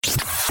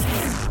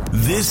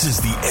This is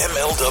the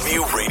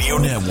MLW Radio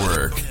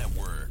Network.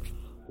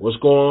 What's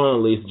going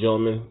on, ladies and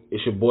gentlemen?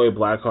 It's your boy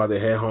Blackheart, the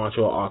head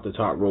honcho off the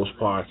Top Roast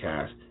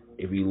podcast.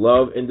 If you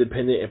love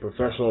independent and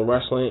professional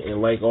wrestling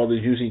and like all the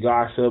juicy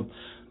gossip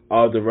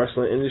of the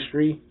wrestling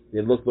industry,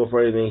 then look no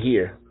further than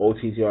here,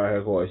 OTTR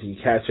headquarters. You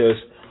can catch us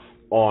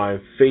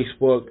on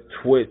Facebook,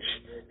 Twitch,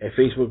 and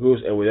Facebook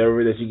groups, and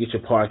whatever that you get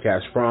your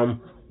podcast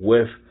from,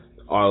 with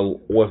our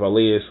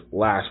latest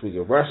Last Week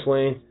of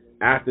Wrestling,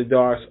 After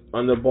Darks,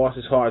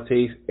 Underboss's Hard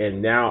Taste,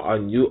 and now our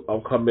new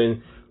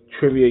upcoming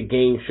trivia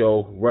game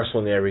show,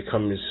 WrestleNary,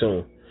 coming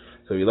soon.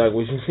 So if you like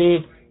what you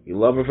see, you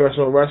love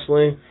professional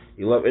wrestling,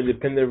 you love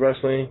independent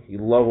wrestling, you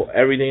love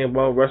everything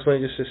about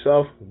wrestling just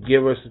yourself,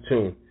 give us a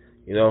tune.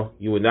 You know,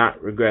 you would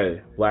not regret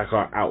it.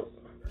 Blackheart out.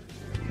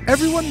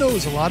 Everyone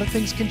knows a lot of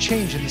things can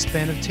change in the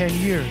span of 10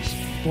 years.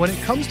 But when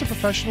it comes to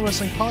professional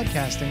wrestling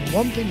podcasting,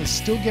 one thing is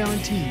still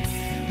guaranteed.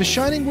 The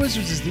Shining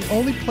Wizards is the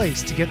only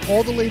place to get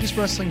all the latest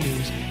wrestling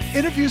news,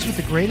 interviews with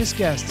the greatest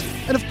guests,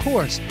 and of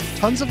course,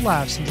 tons of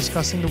laughs in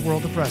discussing the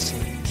world of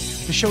wrestling.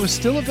 The show is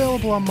still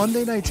available on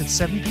Monday nights at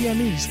 7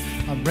 p.m. East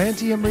on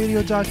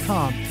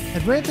rantemradio.com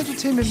and Rant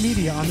Entertainment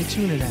Media on the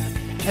TuneIn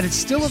app. And it's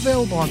still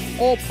available on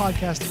all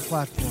podcasting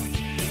platforms.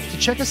 To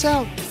check us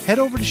out, head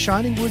over to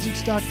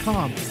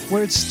shiningwizards.com,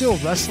 where it's still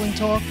wrestling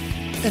talk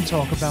and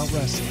talk about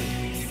wrestling.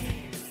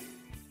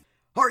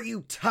 Are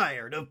you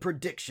tired of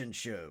prediction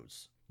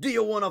shows? Do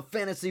you want to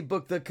fantasy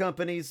book the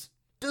companies?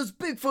 Does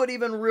Bigfoot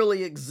even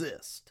really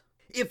exist?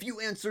 If you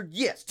answered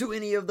yes to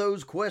any of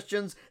those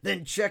questions,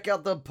 then check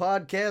out the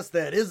podcast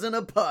that isn't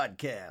a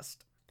podcast.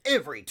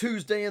 Every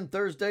Tuesday and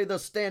Thursday, the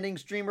standing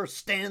streamer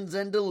stands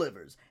and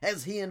delivers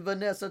as he and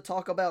Vanessa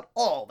talk about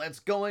all that's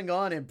going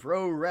on in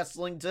pro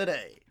wrestling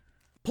today.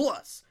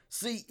 Plus,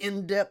 see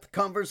in-depth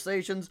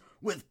conversations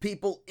with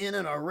people in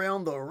and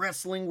around the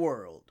wrestling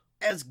world,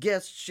 as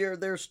guests share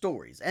their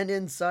stories and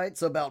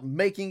insights about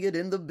making it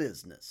in the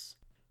business.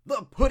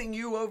 The Putting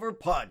You Over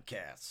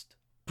podcast.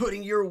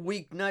 Putting your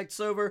weeknights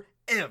over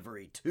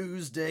every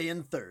Tuesday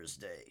and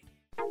Thursday.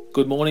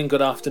 Good morning,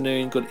 good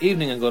afternoon, good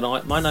evening, and good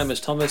night. My name is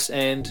Thomas,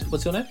 and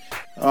what's your name?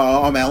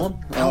 I'm Alan.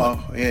 Alan.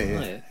 Oh,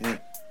 yeah.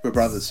 We're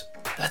brothers.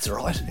 That's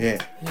right. Yeah.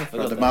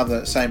 Got the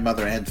mother, same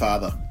mother and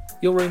father.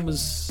 Your room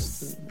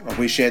was... Oh,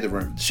 we shared the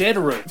room. Shared a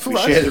room. We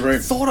shared the room.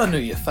 Thought I knew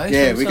your face.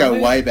 Yeah, we go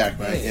way back,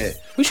 mate. Yeah.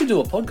 We should do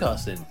a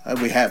podcast then.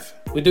 We have.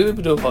 We do a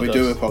podcast. We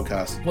do a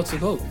podcast. What's it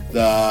called?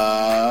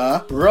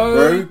 The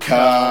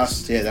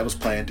Broadcast. Yeah, that was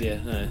planned. Yeah.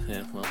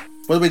 Well.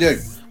 What do we do?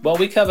 Well,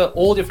 we cover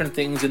all different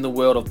things in the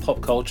world of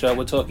pop culture.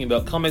 We're talking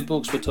about comic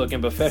books, we're talking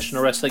about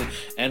professional wrestling,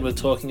 and we're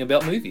talking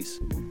about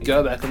movies.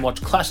 Go back and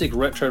watch classic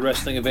retro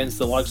wrestling events,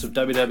 the likes of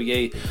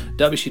WWE,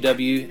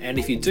 WCW, and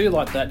if you do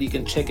like that, you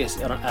can check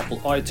us out on Apple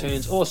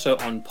iTunes, also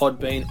on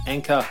Podbean,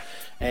 Anchor,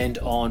 and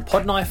on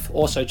Podknife.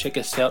 Also check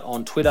us out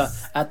on Twitter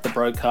at The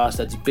Broadcast.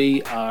 That's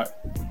BROKAST.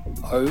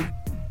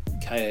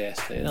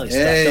 Nearly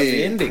stuffed up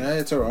the ending. Yeah,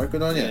 it's alright,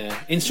 good on you. Yeah.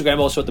 Instagram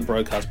also at The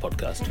Broadcast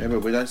Podcast. Remember,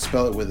 we don't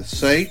spell it with a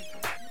C,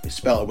 we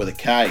spell it with a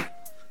K.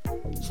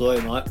 Sorry,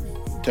 mate.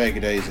 Take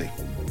it easy.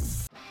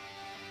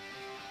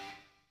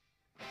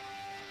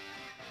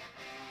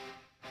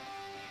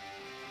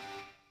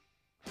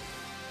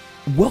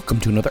 Welcome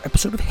to another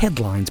episode of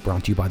Headlines,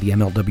 brought to you by the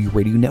MLW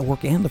Radio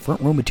Network and the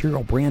Front Row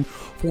Material brand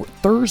for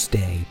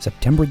Thursday,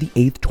 September the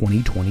 8th,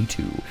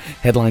 2022.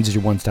 Headlines is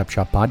your one-stop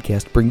shop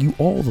podcast bringing you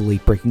all the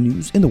late-breaking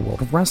news in the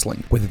world of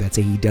wrestling. Whether that's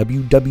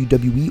AEW,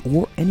 WWE,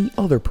 or any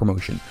other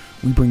promotion,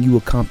 we bring you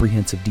a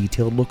comprehensive,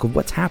 detailed look of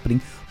what's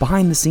happening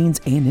behind the scenes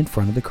and in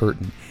front of the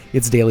curtain.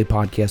 It's a daily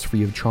podcast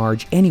free of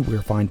charge,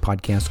 anywhere fine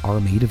podcasts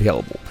are made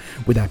available.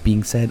 With that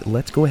being said,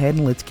 let's go ahead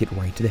and let's get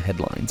right to the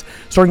headlines.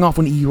 Starting off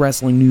with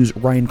e-wrestling news,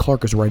 Ryan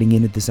Clark is writing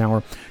in at this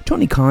hour.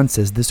 Tony Khan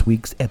says this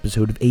week's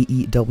episode of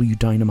AEW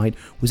Dynamite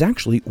was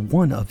actually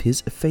one of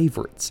his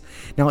favorites.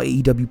 Now,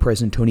 AEW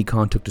President Tony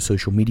Khan took to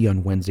social media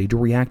on Wednesday to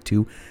react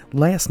to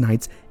last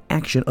night's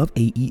action of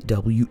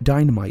AEW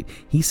Dynamite.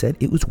 He said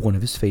it was one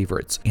of his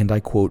favorites, and I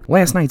quote,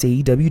 "Last night's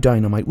AEW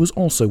Dynamite was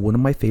also one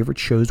of my favorite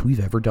shows we've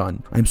ever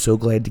done. I'm so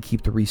glad to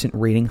keep the recent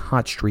rating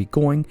hot streak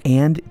going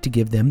and to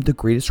give them the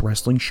greatest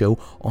wrestling show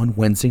on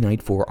Wednesday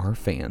night for our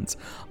fans.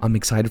 I'm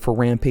excited for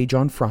Rampage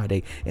on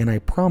Friday, and I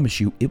promise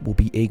you it will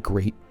be a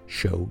great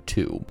show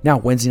too." Now,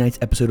 Wednesday night's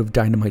episode of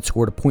Dynamite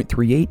scored a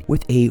 .38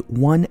 with a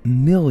 1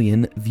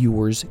 million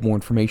viewers. More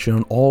information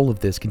on all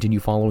of this, continue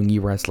following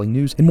e-wrestling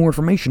news, and more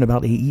information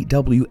about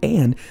AEW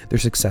and their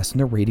success in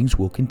their ratings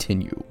will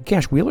continue.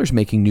 Cash Wheeler's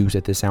making news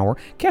at this hour.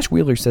 Cash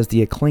Wheeler says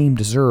the Acclaim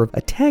deserve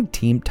a tag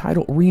team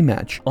title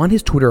rematch. On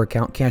his Twitter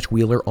account, Cash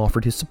Wheeler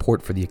offered his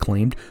support for the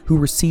Acclaimed, who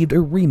received a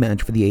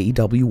rematch for the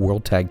AEW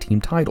World Tag Team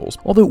titles.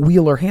 Although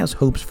Wheeler has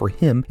hopes for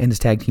him and his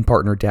tag team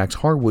partner Dax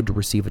Harwood to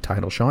receive a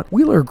title shot,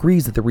 Wheeler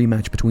agrees that the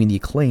rematch between the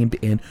Acclaimed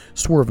and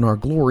Swerve in Our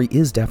Glory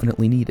is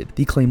definitely needed.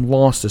 The Acclaimed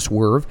lost to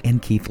Swerve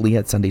and Keith Lee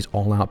at Sunday's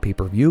All Out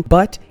pay-per-view,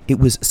 but it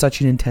was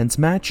such an intense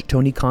match,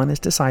 Tony Khan has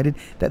decided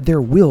that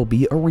there will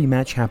be a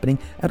rematch happening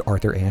at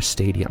Arthur Ashe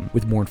Stadium.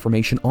 With more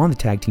information on the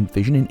tag team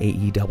division in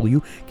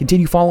AEW,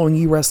 continue following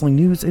eWrestling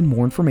News and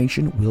more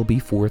information will be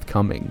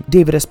forthcoming.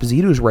 David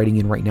Esposito is writing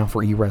in right now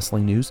for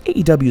eWrestling News.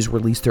 AEW has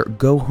released their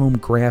Go Home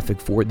graphic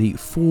for the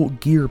Full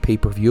Gear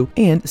pay-per-view,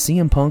 and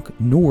CM Punk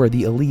nor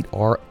the Elite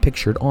are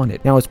pictured on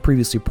it. Now, as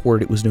previously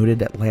reported, it was noted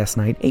that last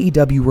night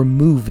AEW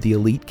removed the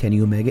Elite,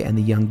 Kenny Omega and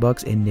the Young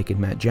Bucks and Nick and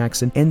Matt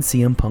Jackson and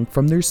CM Punk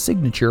from their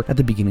signature at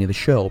the beginning of the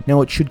show.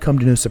 Now, it should come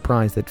to no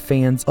surprise that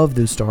fans of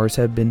those stars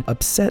have been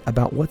upset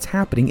about what's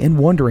happening and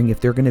wondering if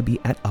they're going to be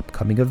at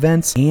upcoming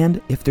events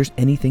and if there's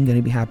anything going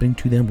to be happening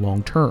to them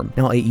long term.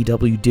 Now,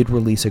 AEW did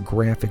release a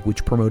graphic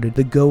which promoted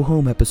the Go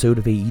Home episode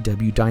of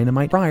AEW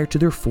Dynamite prior to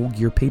their Full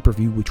Gear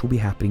pay-per-view, which will be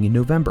happening in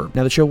November.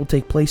 Now, the show will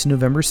take place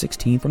November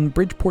 16th from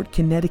Bridgeport,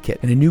 Connecticut,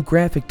 and a new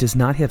graphic does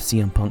not have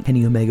CM Punk,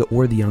 Kenny Omega,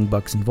 or the Young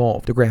Bucks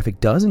involved. The graphic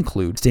does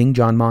include Sting,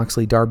 Jon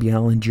Moxley, Darby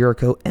Allin,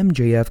 Jericho,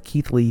 MJF,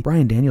 Keith Lee,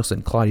 Bryan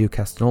Danielson, Claudio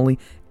Castagnoli,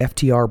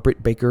 FTR,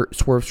 Britt Baker,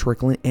 Swerve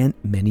Strickland, and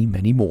many,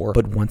 many more.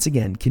 But once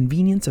again,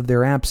 convenience of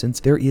their absence,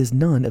 there is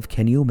none of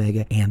Kenny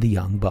Omega and the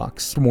Young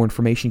Bucks. For more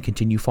information,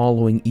 continue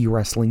following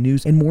eWrestling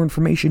News, and more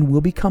information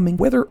will be coming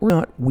whether or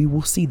not we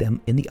will see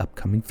them in the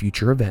upcoming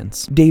future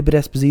events. David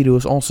Esposito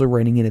is also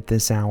writing in at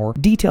this hour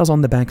details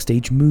on the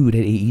backstage mood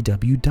at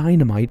AEW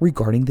Dynamite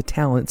regarding the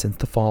talent since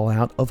the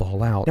fallout of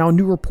All Out. Now, a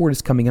new report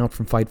is coming out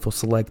from Fightful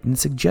Select and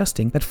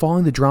suggesting that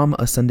following the drama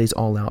of Sunday's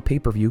All Out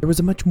pay-per-view, there was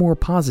a much more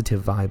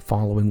positive vibe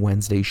following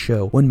Wednesday's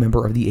show. One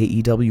member of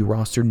the AEW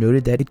roster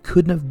noted that it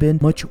couldn't have been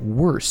much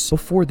worse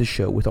before the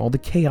show with all the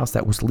chaos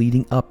that was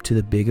leading up to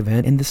the big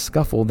event and the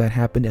scuffle that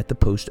happened at the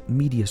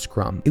post-media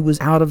scrum. It was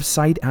out of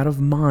sight, out of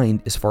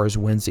mind as far as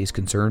Wednesday's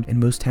concerned, and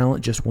most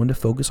talent just wanted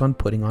to focus on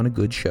putting on a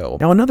good show.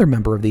 Now, another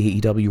member of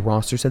the AEW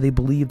roster said they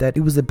believed that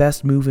it was the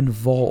best move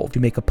involved to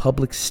make a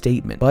public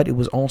statement, but it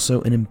was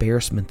also an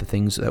embarrassment the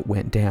things that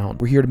went down.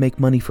 We're here to make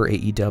money for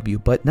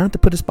AEW, but not to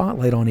put a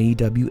spotlight on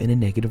AEW in a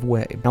negative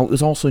way. Now, it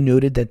was also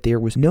noted that there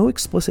was no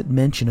explicit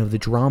mention of the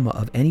drama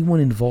of anyone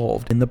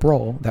involved in the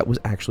brawl that was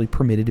actually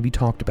permitted to be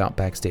talked about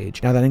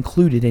backstage. Now, that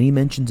included any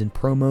mentions in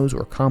promos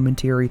or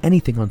commentary,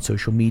 anything on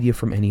social media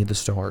from any of the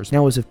stars.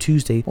 Now, as of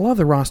Tuesday, a lot of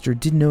the roster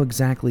didn't know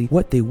exactly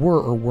what they were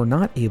or were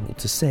not able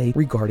to say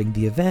regarding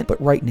the event,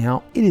 but right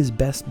now, it is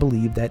best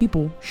believed that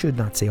people should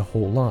not say a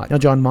whole lot. Now,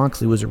 Jon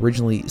Moxley was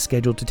originally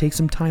scheduled to take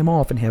some time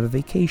off and have a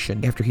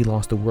vacation after he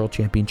lost the World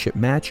Championship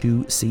match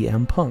to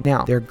CM Punk.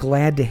 Now, they're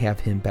glad to have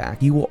him back.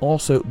 He will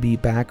also be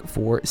back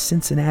for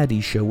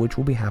Cincinnati's show, which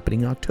will be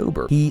happening in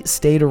October. He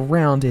stayed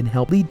around and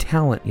helped lead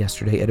talent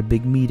yesterday at a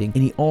big meeting,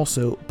 and he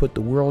also put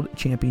the World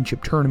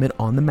Championship tournament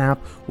on the map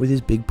with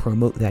his big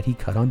promo that he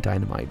cut on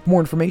Dynamite. More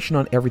information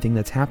on everything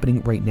that's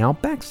happening right now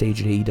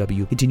backstage at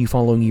AEW. Continue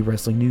following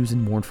eWrestling News,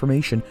 and more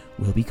information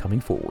will be coming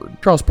forward.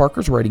 Charles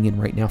Parker's writing in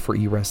right now for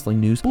eWrestling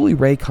News. Bully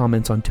Ray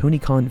comments on Tony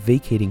Khan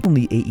vacating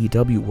only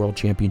AEW World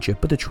Championship,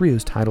 but the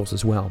trios titles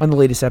as well. On the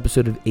latest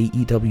episode of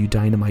AEW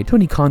Dynamite,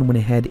 Tony Khan went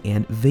ahead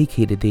and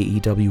vacated the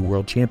AEW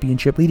World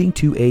Championship, leading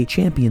to a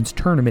Champions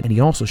Tournament, and he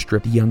also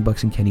stripped the Young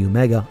Bucks and Kenny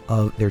Omega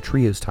of their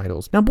trios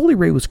titles. Now, Bully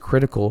Ray was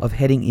critical of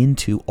heading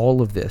into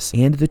all of this,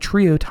 and the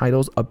trio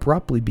titles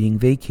abruptly being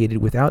vacated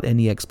without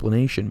any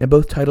explanation, and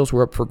both titles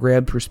were up for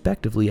grabs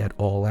respectively at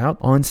All Out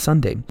on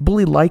Sunday.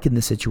 Bully likened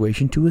the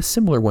situation to a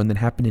similar one that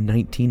happened in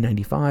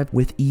 1995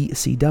 with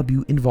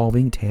ECW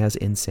involving Taz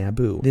and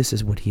Sabu. This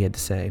is what he had to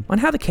say on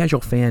how the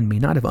casual fan may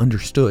not have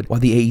understood why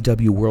the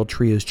AEW World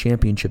Trios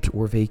Championships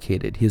were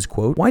vacated. His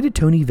quote: "Why did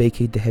Tony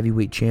vacate the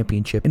Heavyweight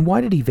Championship, and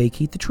why did he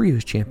vacate the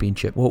Trios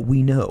Championship? Well,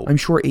 we know. I'm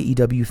sure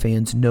AEW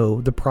fans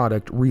know the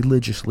product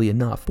religiously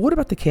enough. But what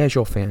about the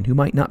casual fan who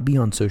might not be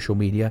on social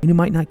media and who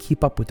might not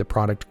keep up with the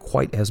product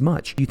quite as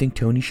much? Do you think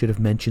Tony should have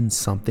mentioned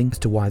something as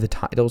to why the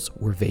titles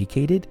were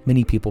vacated?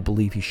 Many people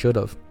believe he should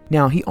have."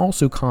 Now, he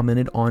also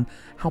commented on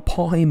how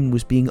Paul Heyman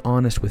was being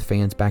honest with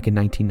fans back in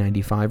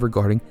 1995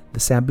 regarding the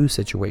Sabu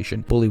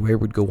situation. Bully Ray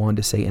would go on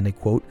to say, and I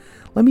quote,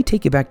 "Let me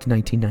take you back to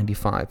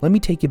 1995. Let me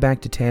take you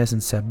back to Taz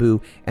and Sabu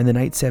and the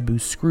night Sabu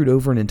screwed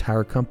over an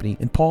entire company,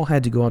 and Paul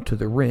had to go out to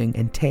the ring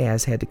and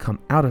Taz had to come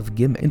out of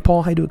gimmick. And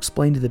Paul had to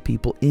explain to the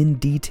people in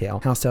detail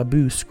how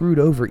Sabu screwed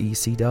over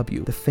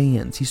ECW, the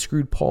fans. He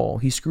screwed Paul.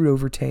 He screwed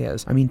over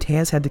Taz. I mean,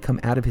 Taz had to come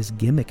out of his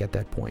gimmick at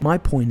that point. My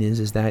point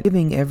is that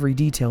giving every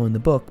detail in the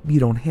book, you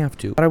don't have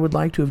to. But I would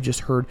like to have just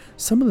heard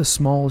some of the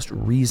smallest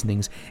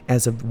reasonings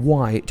as of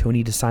why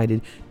Tony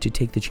decided to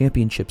take the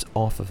championships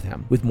off of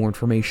them. With more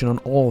information on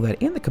all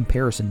that and the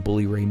comparison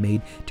Bully Ray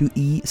made to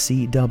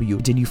ECW,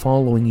 continue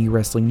following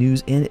eWrestling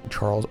News and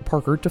Charles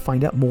Parker to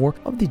find out more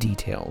of the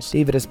details.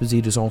 David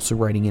Esposito is also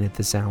writing in at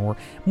this hour.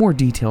 More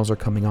details are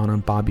coming on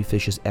Bobby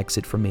Fish's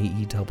exit from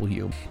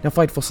AEW. Now,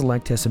 Fightful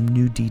Select has some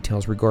new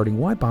details regarding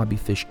why Bobby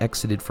Fish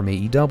exited from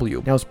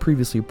AEW. Now, as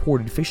previously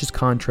reported, Fish's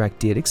contract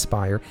did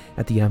expire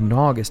at the end of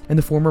August, August, and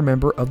the former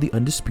member of the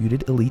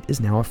Undisputed Elite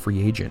is now a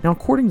free agent. Now,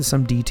 according to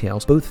some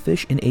details, both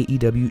Fish and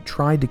AEW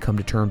tried to come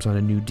to terms on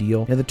a new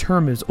deal. Now, the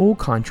term of his old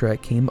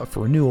contract came up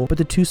for renewal, but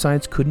the two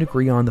sides couldn't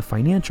agree on the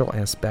financial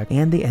aspect,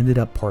 and they ended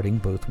up parting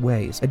both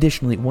ways.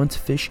 Additionally, once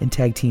Fish and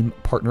tag team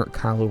partner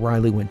Kyle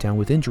O'Reilly went down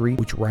with injury,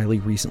 which Riley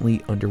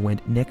recently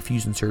underwent neck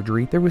fusion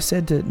surgery, there was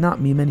said to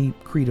not be many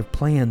creative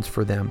plans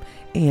for them,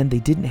 and they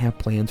didn't have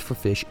plans for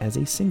Fish as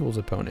a singles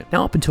opponent.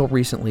 Now, up until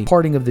recently,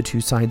 parting of the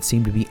two sides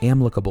seemed to be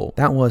amicable.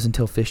 That was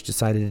until Fish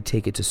decided to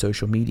take it to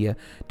social media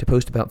to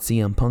post about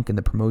CM Punk and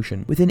the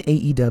promotion. Within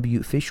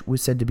AEW, Fish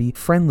was said to be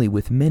friendly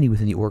with many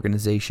within the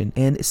organization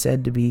and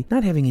said to be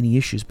not having any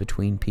issues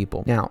between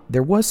people. Now,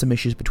 there was some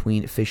issues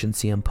between Fish and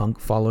CM Punk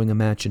following a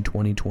match in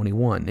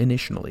 2021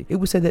 initially. It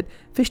was said that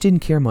Fish didn't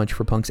care much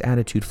for Punk's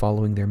attitude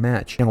following their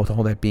match. Now, with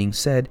all that being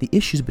said, the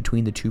issues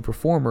between the two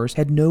performers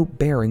had no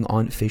bearing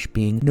on Fish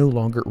being no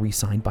longer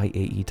re-signed by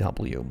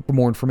AEW. For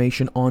more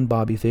information on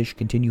Bobby Fish,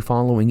 continue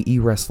following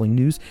eWrestling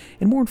News,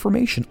 and more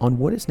information on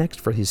what is next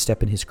for his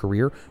step in his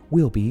career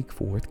will be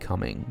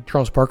forthcoming.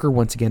 Charles Parker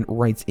once again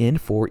writes in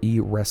for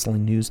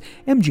eWrestling News.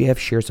 MJF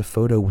shares a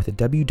photo with a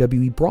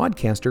WWE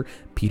broadcaster,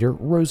 Peter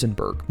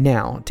Rosenberg.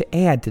 Now, to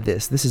add to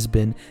this has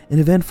been an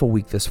eventful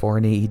week thus far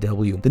in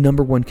AEW. The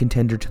number one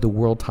contender to the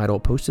world title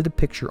posted a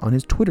picture on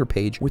his Twitter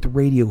page with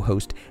radio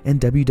host and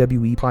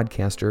WWE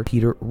podcaster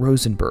Peter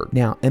Rosenberg.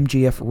 Now,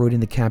 MJF wrote in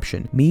the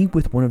caption, "Me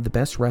with one of the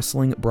best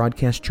wrestling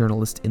broadcast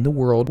journalists in the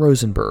world,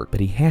 Rosenberg," but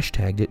he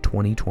hashtagged it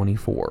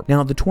 2024.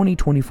 Now, the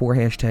 2024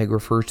 hashtag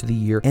refers to the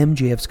year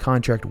MJF's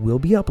contract will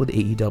be up with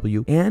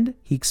AEW, and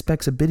he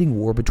expects a bidding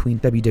war between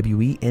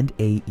WWE and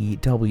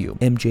AEW.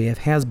 MJF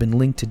has been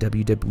linked to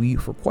WWE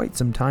for quite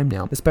some time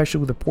now, especially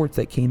with reports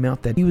that came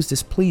out that he was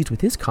displeased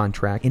with his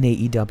contract in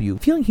AEW,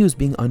 feeling he was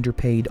being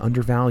underpaid,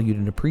 undervalued,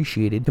 and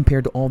appreciated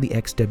compared to all the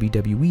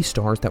ex-WWE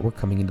stars that were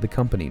coming into the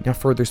company. Now,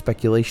 further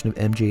speculation of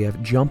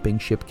MJF jumping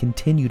ship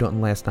continued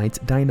on last night's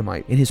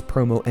Dynamite. In his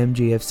promo,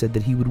 MJF said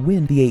that he would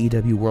win the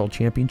AEW World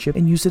Championship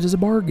and use it as a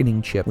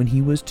bargaining chip when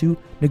he was to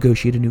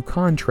negotiate a new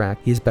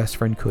contract. His best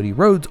friend Cody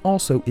Rhodes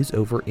also is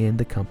over in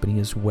the company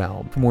as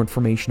well. For more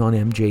information on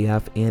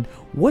MJF and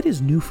what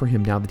is new for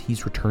him now that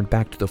he's returned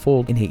back to the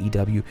fold in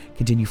AEW,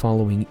 continue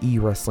following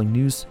eWrestling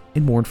News,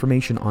 and more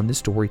information on this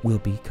story will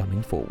be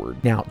coming forward.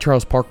 Now,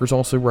 Charles Parker's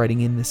also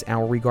writing in this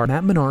hour regarding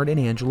Matt Menard and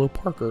Angelo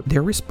Parker.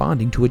 They're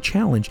responding to a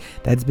challenge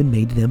that's been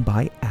made to them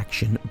by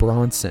Action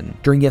Bronson.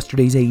 During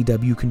yesterday's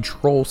AEW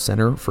Control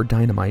Center for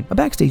Dynamite, a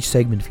backstage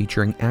segment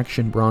featuring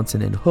Action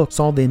Bronson and Hook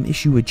saw them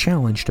issue a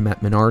challenge to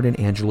Matt Menard and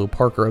Angelo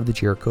Parker of the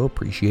Jericho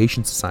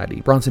Appreciation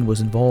Society. Bronson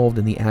was involved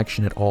in the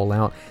action at All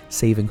Out,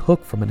 saving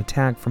Hook from an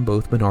attack from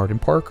both Menard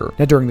and Parker.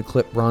 Now, during the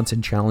clip,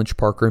 Bronson challenged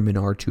Parker and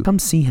Menard to come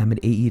see him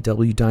at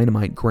AEW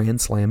Dynamite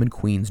Grand Slam in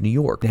Queens, New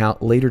York. Now,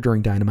 later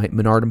during Dynamite,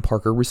 Menard and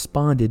Parker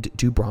responded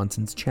to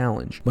Bronson's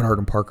challenge. Menard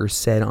and Parker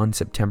said on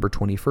September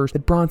 21st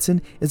that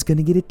Bronson is going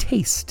to get a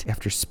taste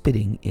after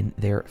spitting in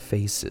their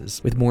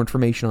faces. With more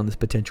information on this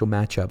potential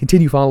matchup,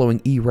 continue following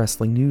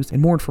eWrestling News,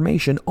 and more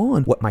information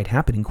on what might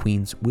happen in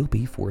Queens will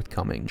be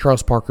forthcoming.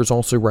 Charles Parker's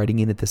also writing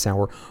in at this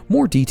hour.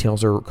 More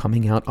details are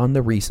coming out on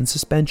the recent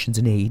suspensions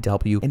in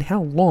AEW and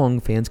how long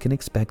fans can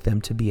expect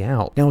them to be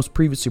out. Now, as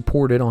previously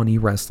reported on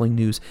eWrestling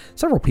News,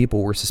 several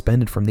people were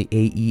suspended from the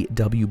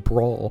AEW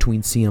brawl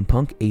between CM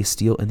Punk, Ace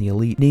Steel, and the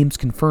Elite. Names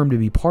confirmed to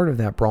be part of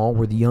that brawl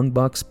were the Young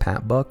Bucks,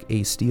 Pat Buck,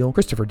 Ace Steel,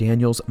 Christopher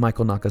Daniels,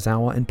 Michael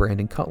Nakazawa, and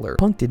Brandon Cutler.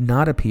 Punk did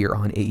not appear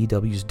on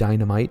AEW's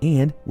Dynamite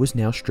and was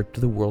now stripped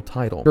of the world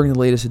title. During the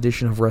latest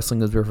edition of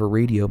Wrestling Observer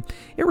Radio,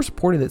 it was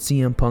reported that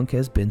CM Punk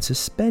has been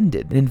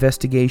suspended. An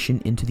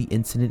investigation into the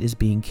incident is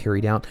being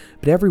carried out,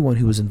 but everyone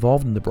who was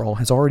involved in the brawl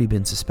has already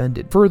been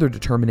suspended. Further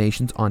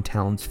determinations on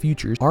talent's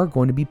futures are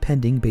going to be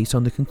pending based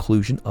on the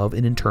conclusion of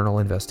an internal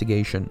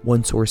investigation.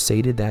 One source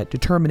stated that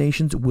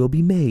determinations will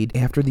be made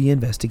after the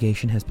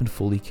investigation has been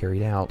fully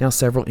carried out. Now,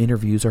 several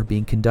interviews are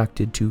being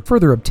conducted to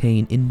further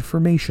obtain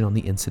information on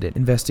the incident.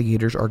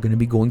 Investigators are going to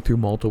be going through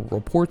multiple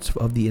reports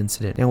of the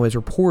incident. Now, as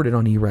reported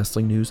on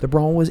eWrestling News, the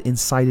brawl was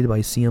incited by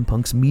CM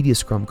Punk's media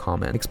scrum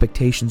comment.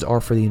 Expectations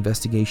are for the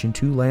investigation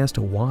to last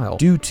a while,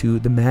 due to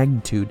the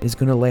magnitude is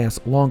going to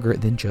last longer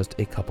than just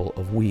a couple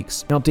of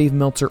weeks. Now, Dave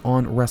Meltzer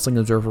on Wrestling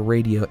Observer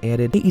Radio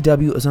added,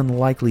 AEW is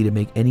unlikely to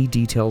make any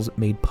details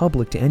made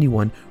public to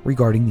anyone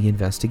regarding the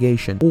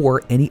investigation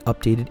or any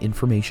updated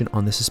information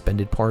on the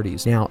suspended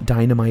parties. Now,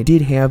 Dynamite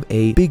did have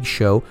a big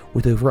show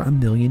with over 1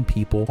 million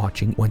people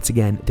watching. Once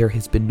again, there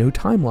has been no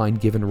timeline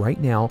given right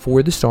now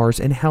for the stars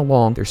and how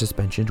long their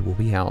suspensions will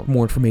be out.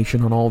 More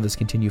information on all of this,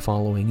 continue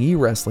following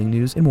eWrestling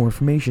News, and more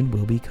information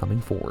will be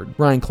coming forward.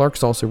 Ryan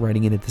Clark's also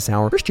writing in at this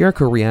hour. Chris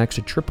Jericho reacts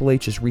to Triple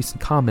H's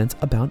recent comments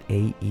about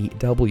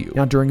AEW.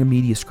 Now, during a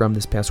media scrum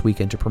this past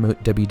weekend to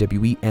promote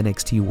WWE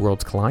NXT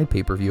Worlds Collide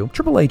pay-per-view,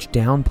 Triple H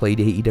downplayed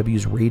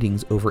AEW's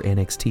ratings over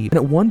NXT, and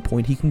at one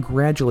point he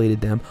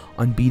congratulated them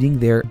on beating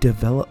their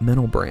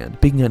developmental brand.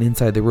 Speaking on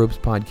Inside the Ropes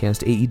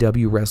podcast,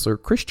 AEW wrestler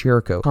Chris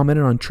Jericho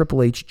commented on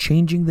Triple H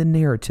changing the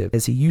narrative,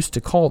 as he used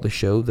to call the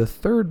show the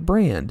third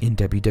brand in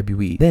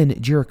WWE. Then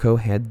Jericho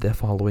had the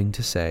following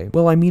to say,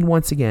 Well, I mean,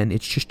 once again,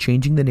 it's just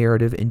changing the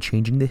narrative and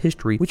changing the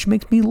history, which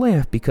makes me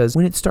laugh because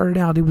when it started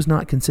out, it was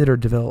not considered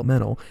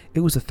developmental.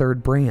 It was a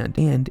third brand,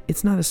 and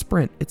it's not a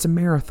sprint, it's a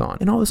marathon,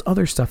 and all this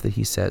other stuff that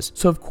he says.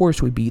 So of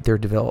course we beat their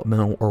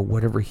developmental, or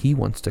whatever he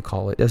wants to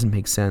call it. Doesn't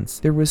make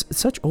sense. There was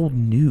such old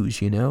news,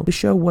 you know? The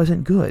show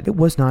wasn't good. It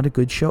was not a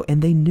good show,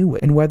 and they knew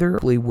it. And whether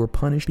they were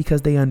punished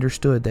because they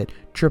understood that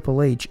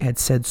Triple H had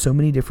said so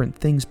many different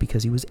things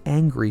because he was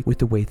angry with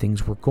the way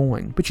things were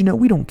going. But you know,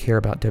 we don't care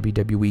about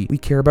WWE. We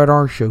care about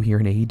our show here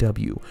in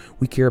AEW.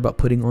 We care about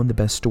putting on the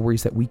best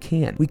stories that we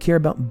can. We care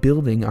about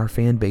building our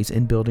fan base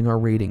and building our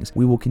ratings.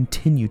 We will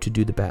continue to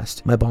do the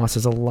best. My boss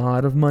has a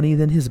lot of money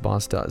than his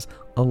boss does.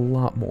 A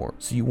lot more.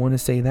 So you want to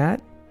say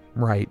that?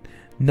 Right.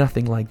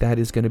 Nothing like that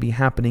is going to be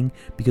happening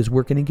because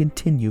we're going to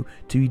continue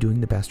to be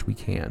doing the best we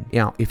can.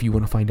 Now, if you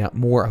want to find out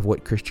more of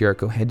what Chris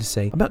Jericho had to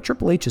say about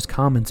Triple H's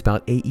comments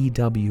about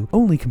AEW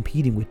only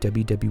competing with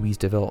WWE's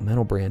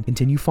developmental brand,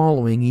 continue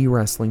following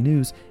eWrestling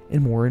News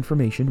and more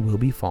information will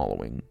be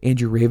following.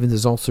 Andrew Ravens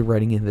is also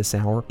writing in this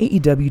hour,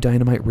 AEW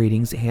Dynamite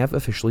ratings have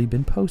officially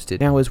been posted.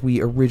 Now, as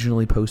we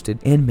originally posted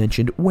and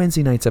mentioned,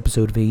 Wednesday night's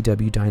episode of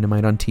AEW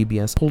Dynamite on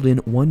TBS pulled in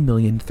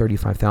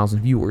 1,035,000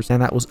 viewers. Now,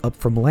 that was up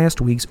from last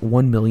week's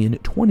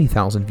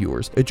 1,020,000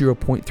 viewers. It drew a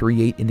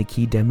 .38 in the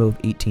key demo of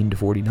 18 to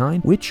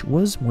 49, which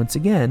was once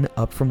again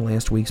up from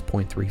last week's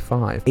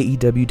 .35.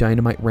 AEW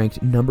Dynamite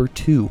ranked number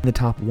 2 in the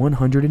top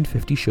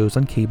 150 shows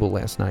on cable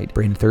last night.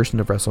 Brandon Thurston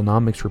of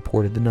WrestleNomics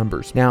reported the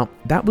numbers. Now,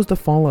 that was the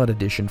Fallout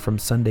edition from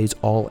Sunday's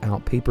All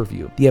Out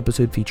pay-per-view. The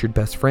episode featured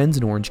Best Friends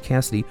and Orange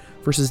Cassidy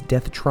versus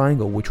Death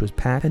Triangle, which was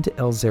Pat Penta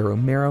El Zero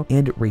Mero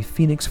and Rey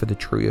Fenix for the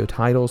trio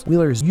titles,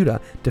 Wheeler's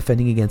Yuta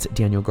defending against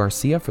Daniel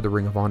Garcia for the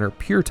Ring of Honor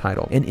Pure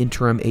title, and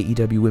interim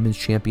AEW Women's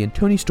Champion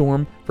Toni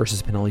Storm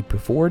versus Penelope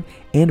Ford,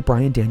 and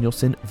Bryan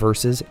Danielson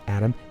versus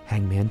Adam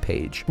Hangman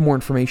Page. For more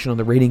information on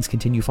the ratings,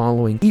 continue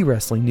following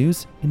eWrestling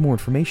News, and more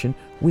information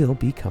will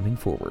be coming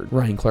forward.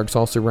 Ryan Clark's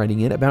also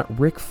writing in about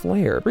Ric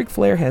Flair. Ric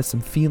Flair has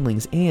some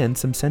feelings and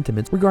some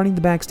sentiments regarding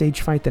the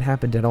backstage fight that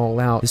happened at All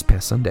Out this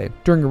past Sunday.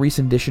 During a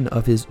recent edition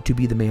of his To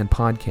Be the Man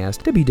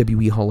podcast,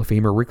 WWE Hall of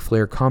Famer Ric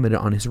Flair commented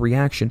on his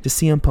reaction to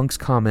CM Punk's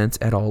comments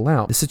at All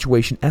Out, the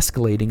situation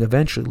escalating,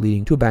 eventually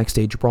leading to a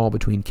backstage brawl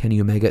between Kenny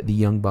Omega, the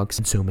Young Bucks,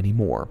 and so many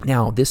more.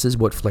 Now, this is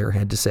what Flair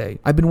had to say.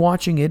 I've been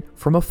watching it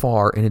from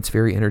afar, and it's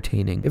very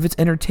entertaining. If it's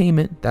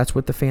entertainment, that's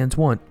what the fans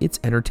want. It's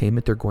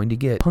entertainment they're going to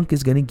get. Punk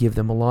is going to give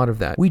them a lot of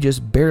that. We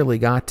just barely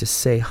got to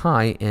say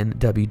hi in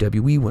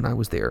WWE when I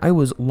was there. I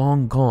was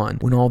long gone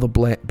when all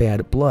the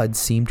bad blood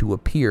seemed to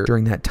appear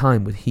during that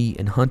time with he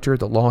and Hunter,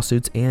 the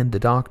lawsuits, and the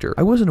doctor.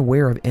 I wasn't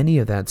aware of any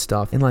of that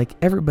stuff, and like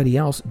everybody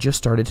else, just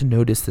started to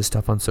notice this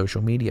stuff on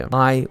social media.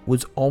 I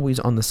was always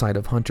on the side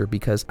of Hunter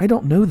because I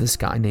don't know this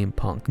guy named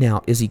Punk.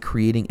 Now, is he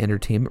creating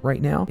entertainment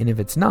right now? And if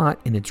it's not,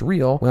 and it's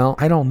real, well,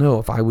 I don't know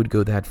if I would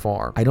go that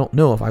far. I don't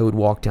know if I would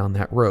walk down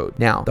that road.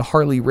 Now, the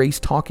Harley Race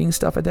talking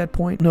stuff at that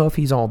point, I don't know if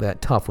he's all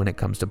that tough when it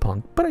comes to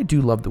Punk, but I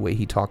do love the way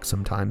he talks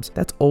sometimes.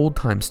 That's old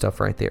time stuff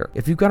right there.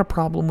 If you've got a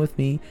problem with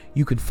me,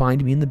 you could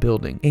find me in the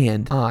building,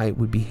 and I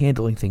would be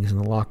handling things in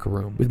the locker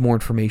room. With more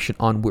information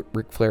on what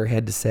Ric Flair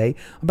had to say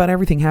about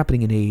everything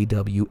happening in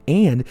AEW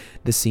and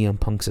the CM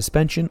Punk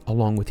suspension,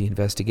 along with the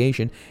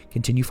investigation,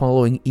 continue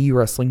following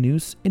eWrestling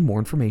News, and more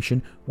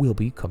information will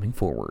be coming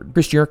forward.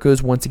 Chris Jericho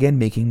is once again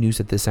making news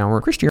at this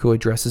hour. Chris Jericho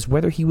addresses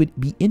whether he would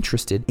be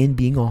interested in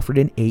being offered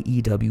an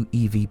AEW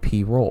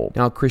EVP role.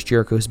 Now, Chris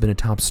Jericho has been a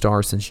top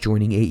star since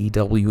joining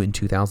AEW in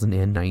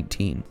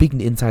 2019. Speaking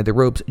to Inside the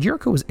Ropes,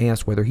 Jericho was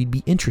asked whether he'd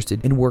be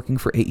interested in working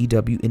for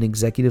AEW in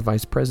Executive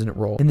Vice President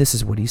role, and this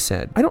is what he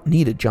said. I don't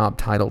need a job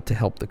title to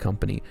help the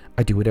company.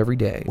 I do it every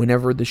day.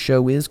 Whenever the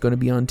show is going to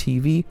be on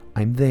TV,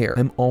 I'm there.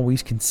 I'm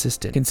always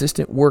consistent.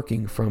 Consistent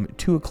working from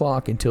 2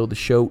 o'clock until the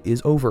show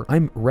is over.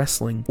 I'm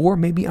wrestling, or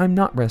maybe I'm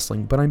not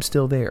wrestling, but I'm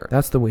still there.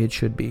 That's the way it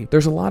should be.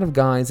 There's a lot of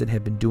guys that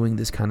have been doing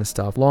this kind of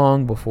stuff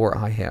long before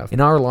I have.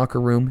 In our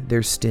locker room,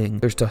 there's Sting,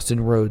 there's Dustin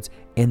Rhodes,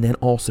 and then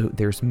also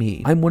there's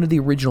me. I'm one of the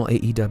original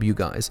AEW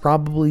guys,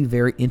 probably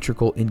very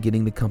integral in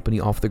getting the company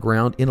off the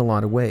ground in a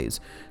lot of ways.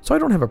 So I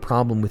don't have a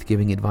problem with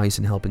giving advice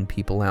and helping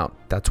people out.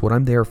 That's what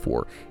I'm there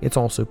for. It's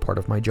also part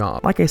of my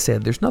job. Like I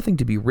said, there's nothing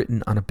to be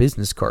written on a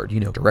business card,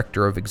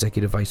 Director of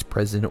Executive Vice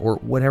President or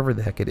whatever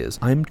the heck it is.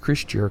 I'm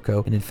Chris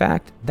Jericho, and in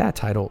fact, that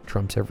title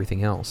trumps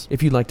everything else.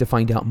 If you'd like to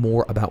find out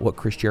more about what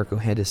Chris Jericho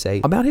had to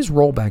say about his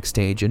role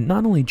backstage, and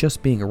not only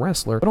just being a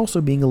wrestler, but also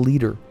being a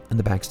leader in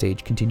the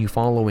backstage, continue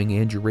following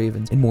Andrew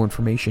Ravens, and more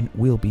information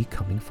will be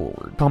coming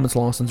forward. Thomas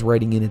Lawson's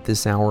writing in at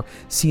this hour,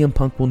 CM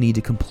Punk will need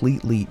to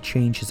completely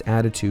change his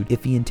attitude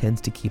if he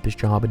intends to keep his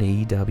job in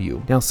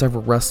AEW. Now,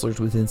 several wrestlers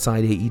with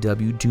inside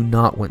AEW do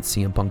not want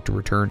CM Punk to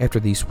return after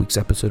this week's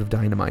episode of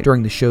Dynamite.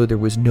 During the show, there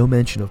was no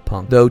mention of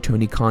Punk, though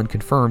Tony Khan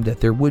confirmed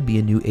that there would be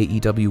a new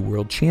AEW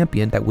World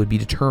Champion that would be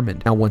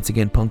determined. Now, once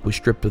again, Punk was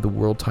stripped of the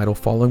world title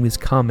following his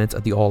comments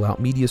at the All Out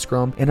Media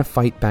Scrum and a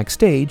fight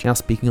backstage. Now,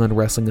 speaking on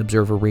Wrestling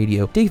Observer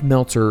Radio, Dave Dave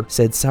Meltzer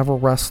said several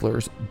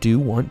wrestlers do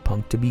want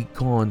Punk to be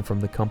gone from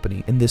the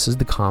company, and this is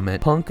the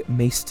comment: Punk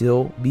may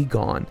still be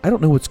gone. I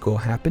don't know what's going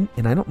to happen,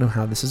 and I don't know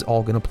how this is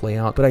all going to play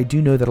out, but I do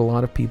know that a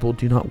lot of people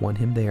do not want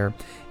him there.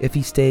 If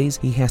he stays,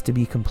 he has to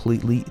be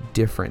completely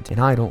different, and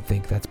I don't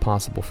think that's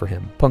possible for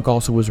him. Punk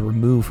also was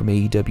removed from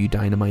AEW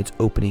Dynamite's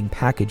opening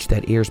package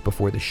that airs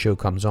before the show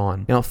comes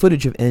on. Now,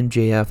 footage of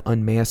MJF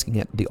unmasking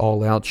at the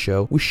All Out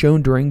show was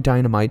shown during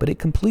Dynamite, but it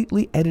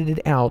completely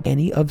edited out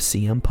any of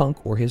CM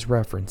Punk or his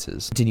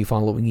references. Continue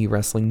following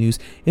e-wrestling news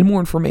and more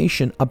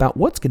information about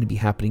what's going to be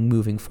happening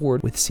moving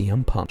forward with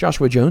CM Punk.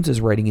 Joshua Jones is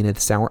writing in at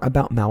this hour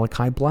about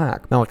Malachi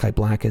Black. Malachi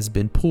Black has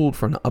been pulled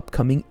from an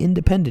upcoming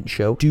independent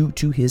show due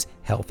to his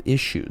health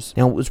issues.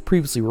 Now, it was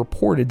previously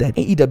reported that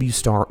AEW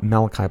star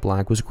Malachi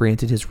Black was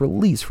granted his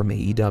release from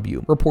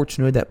AEW. Reports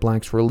note that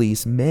Black's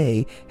release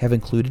may have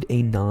included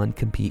a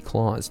non-compete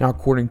clause. Now,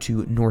 according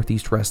to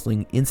Northeast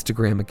Wrestling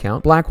Instagram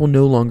account, Black will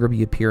no longer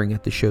be appearing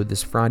at the show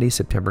this Friday,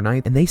 September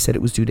 9th, and they said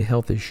it was due to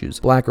health issues.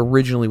 Black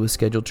originally was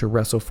scheduled to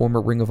wrestle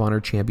former Ring of Honor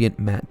champion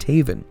Matt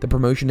Taven. The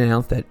promotion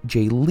announced that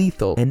Jay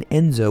Lethal and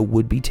Enzo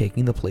would be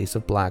taking the place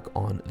of Black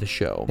on the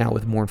show. Now,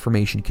 with more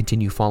information,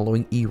 continue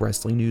following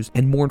e-wrestling news,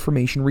 and more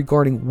information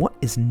regarding what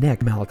is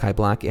next Malachi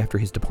Black after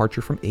his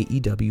departure from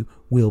AEW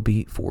will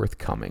be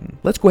forthcoming.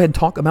 Let's go ahead and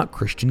talk about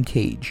Christian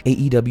Cage.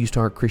 AEW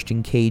star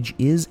Christian Cage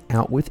is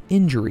out with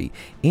injury,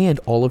 and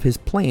all of his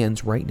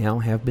plans right now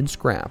have been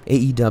scrapped.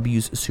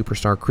 AEW's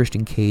superstar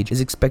Christian Cage is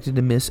expected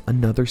to miss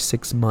another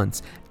 6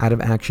 months out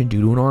of action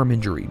due to an arm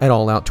injury. At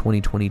All Out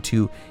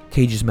 2022,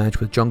 Cage's match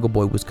with Jungle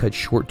Boy was cut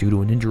short due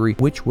to an injury,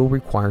 which will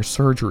require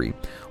surgery.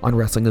 On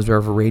Wrestling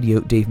Observer Radio,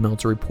 Dave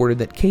Meltzer reported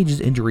that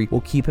Cage's injury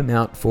will keep him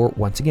out for,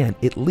 once again,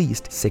 at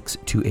least 6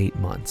 to 8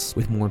 months.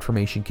 With more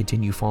information,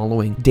 continue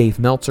following Dave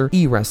Meltzer,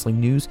 e-wrestling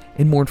news,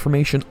 and more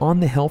information on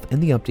the health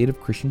and the update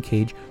of Christian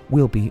Cage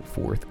will be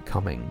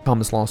forthcoming.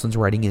 Thomas Lawson's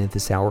writing in at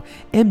this hour,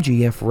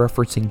 MJF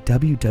referencing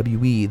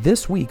WWE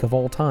this week of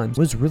all times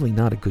was really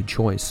not a good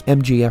choice.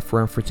 MJF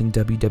referencing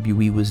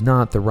WWE was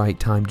not the right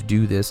time to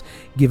do this,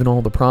 given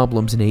all the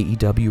problems in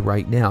AEW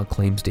right now,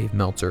 claims Dave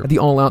Meltzer. At the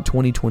All Out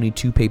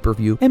 2022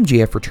 pay-per-view,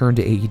 MJF returned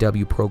to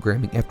AEW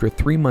programming after a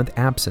 3-month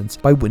absence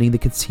by winning the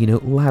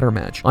Casino ladder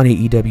match. On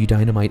AEW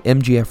Dynamite,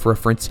 MJF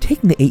referenced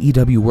taking the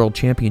AEW World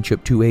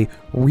Championship to a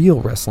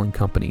real wrestling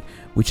company,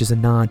 which is a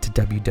nod to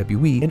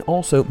WWE, and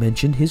also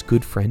mentioned his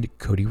good friend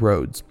Cody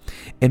Rhodes.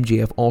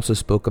 MJF also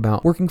spoke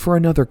about working for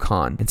another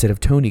Khan instead of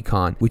Tony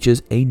Khan, which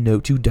is a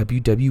note to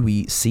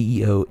WWE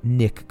CEO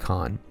Nick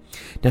Khan.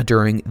 Now,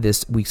 during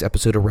this week's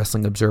episode of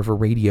Wrestling Observer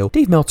Radio,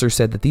 Dave Meltzer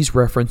said that these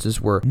references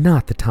were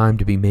not the time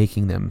to be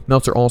making them.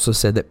 Meltzer also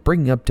said that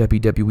bringing up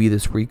WWE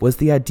this week was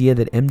the idea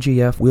that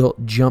MJF will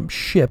jump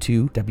ship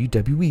to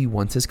WWE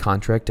once his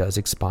contract does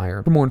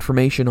expire. For more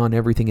information on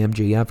everything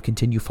MJF,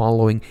 continue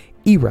following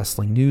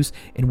e-wrestling news,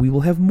 and we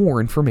will have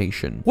more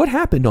information. What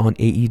happened on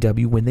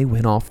AEW when they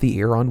went off the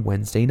air on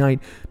Wednesday night?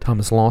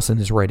 Thomas Lawson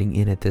is writing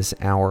in at this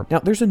hour. Now,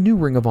 there's a new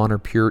Ring of Honor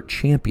Pure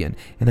champion,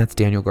 and that's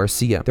Daniel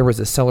Garcia. There was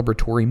a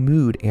celebratory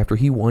mood after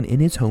he won in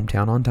his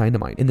hometown on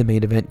Dynamite. In the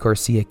main event,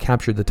 Garcia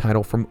captured the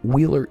title from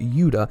Wheeler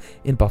Yuta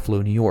in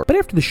Buffalo, New York. But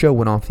after the show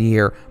went off the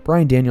air,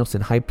 Bryan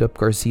Danielson hyped up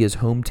Garcia's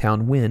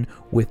hometown win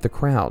with the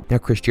crowd. Now,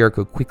 Chris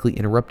Jericho quickly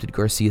interrupted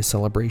Garcia's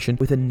celebration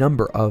with a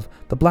number of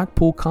the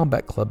Blackpool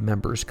Combat Club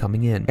members coming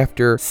in.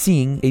 After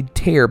seeing a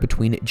tear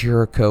between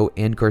Jericho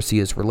and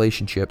Garcia's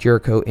relationship,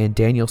 Jericho and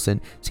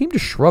Danielson seemed to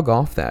shrug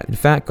off that. In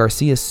fact,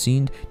 Garcia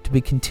seemed to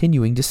be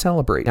continuing to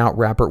celebrate. Now,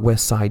 rapper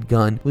West Side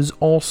Gun was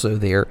also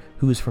there,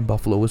 who is from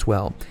Buffalo as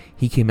well.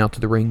 He came out to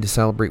the ring to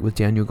celebrate with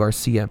Daniel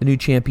Garcia. The new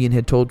champion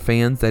had told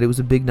fans that it was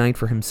a big night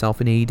for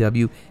himself in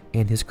AEW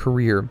and his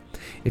career.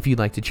 If you'd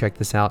like to check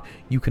this out,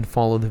 you can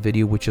follow the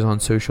video, which is on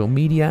social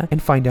media,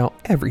 and find out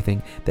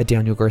everything that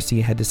Daniel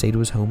Garcia had to say to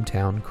his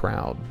hometown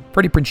crowd.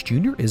 Freddie Prinze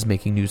Jr. is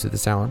making news at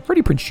this hour.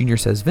 Freddie Prinze Jr.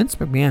 says Vince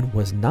McMahon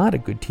was not a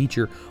good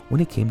teacher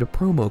when it came to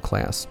promo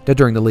class. Now,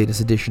 during the latest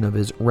edition of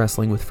his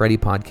Wrestling with Freddie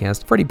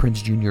podcast, Freddie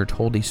Prinze Jr.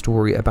 told a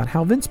story about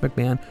how Vince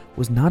McMahon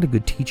was not a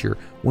good teacher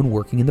when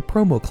working in the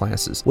promo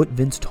classes, what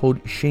Vince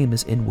told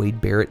Sheamus and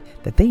Wade Barrett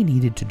that they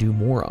needed to do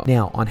more of.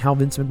 Now, on how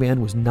Vince McMahon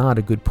was not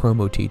a good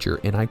promo teacher,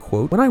 and I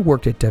quote, "When I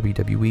worked at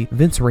WWE,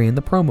 Vince ran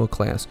the promo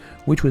class,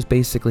 which was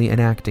basically an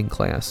acting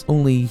class,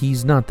 only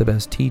he's not the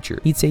best teacher.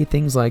 He'd say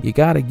things like, you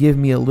gotta give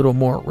me a little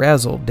more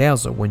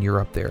razzle-dazzle when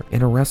you're up there."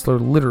 And a wrestler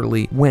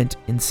literally went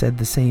and said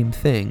the same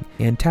thing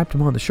and tapped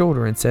him on the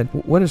shoulder and said,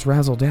 "What does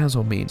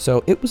razzle-dazzle mean?"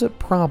 So it was a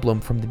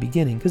problem from the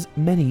beginning because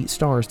many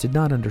stars did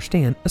not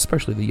understand,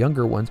 especially the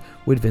younger ones,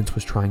 what Vince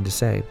was trying to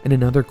say. In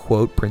another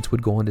quote, Prince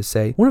would go on to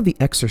say, one of the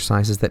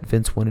exercises that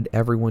Vince wanted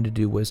everyone to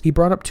do was he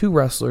brought up two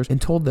wrestlers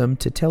and told them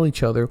to tell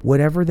each other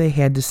whatever they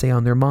had to say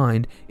on their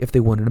mind if they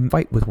wanted to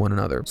fight with one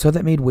another. So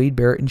that made Wade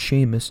Barrett and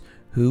Sheamus,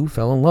 who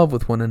fell in love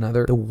with one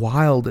another, the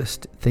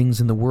wildest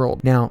things in the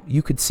world. Now,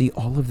 you could see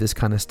all of this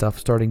kind of stuff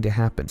starting to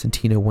happen.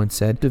 Santino once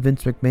said to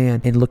Vince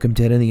McMahon and look him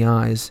dead in the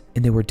eyes,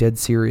 and they were dead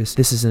serious,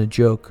 "This isn't a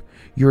joke.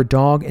 You're a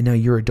dog, and now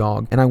you're a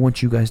dog, and I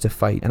want you guys to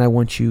fight, and I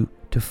want you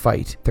to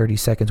fight. 30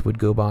 seconds would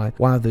go by.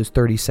 Wow, those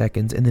 30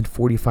 seconds, and then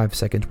 45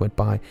 seconds went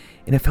by,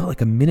 and it felt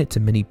like a minute to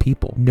many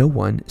people. No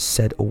one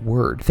said a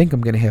word. I think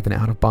I'm going to have an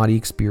out-of-body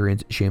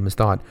experience, Sheamus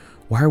thought.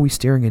 Why are we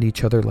staring at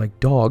each other like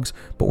dogs,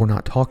 but we're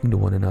not talking to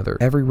one another?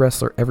 Every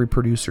wrestler, every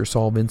producer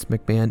saw Vince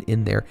McMahon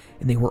in there,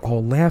 and they were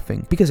all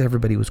laughing because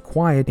everybody was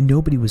quiet and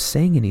nobody was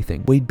saying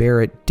anything. Wade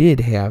Barrett did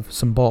have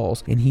some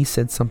balls, and he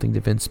said something to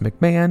Vince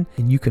McMahon,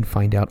 and you can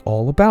find out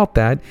all about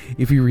that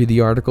if you read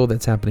the article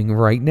that's happening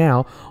right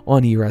now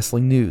on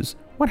eWrestling News.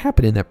 What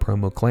happened in that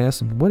promo class,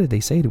 and what did they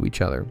say to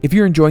each other? If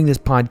you're enjoying this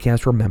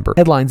podcast, remember,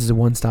 Headlines is a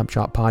one-stop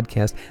shop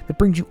podcast that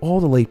brings you all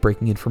the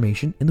late-breaking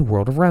information in the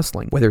world of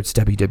wrestling. Whether it's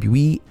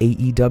WWE,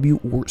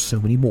 AEW, or so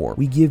many more,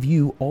 we give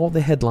you all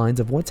the headlines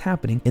of what's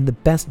happening in the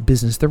best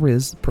business there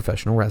is,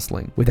 professional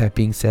wrestling. With that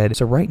being said,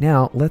 so right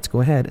now, let's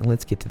go ahead and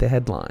let's get to the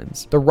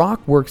headlines. The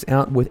Rock works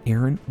out with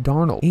Aaron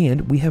Darnold,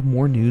 and we have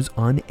more news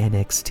on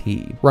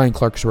NXT. Ryan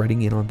Clark's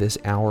writing in on this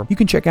hour. You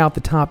can check out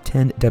the top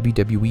 10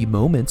 WWE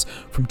moments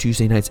from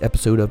Tuesday night's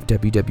episode of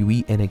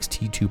WWE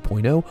NXT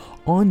 2.0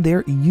 on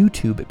their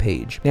YouTube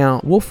page.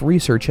 Now, Wolf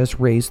Research has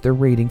raised their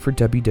rating for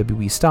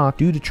WWE stock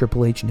due to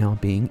Triple H now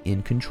being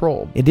in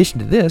control. In addition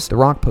to this, The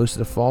Rock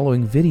posted a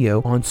following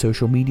video on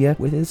social media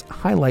with his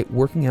highlight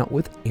working out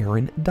with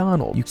Aaron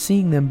Donald. You're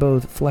seeing them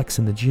both flex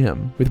in the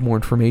gym. With more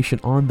information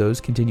on those,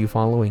 continue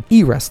following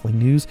eWrestling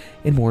News,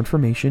 and more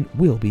information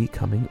will be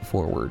coming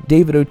forward.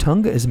 David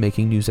Otunga is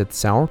making news at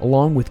this hour,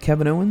 along with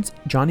Kevin Owens,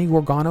 Johnny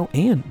Gargano,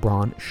 and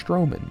Braun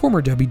Strowman.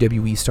 Former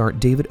WWE star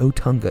David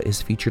Otunga is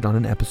featured on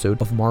an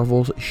episode of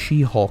Marvel's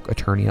She-Hulk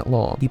Attorney at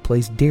Law. He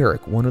plays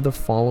Derek, one of the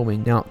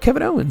following. Now,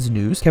 Kevin Owens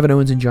news. Kevin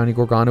Owens and Johnny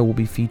Gargano will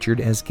be featured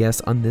as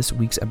guests on this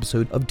week's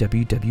episode of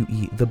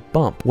WWE The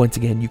Bump. Once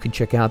again, you can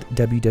check out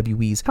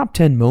WWE's top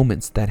 10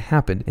 moments that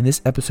happened, and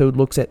this episode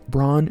looks at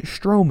Braun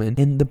Strowman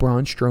and the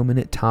Braun Strowman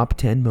at top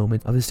 10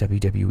 moments of his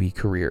WWE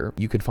career.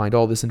 You can find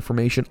all this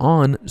information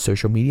on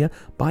social media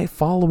by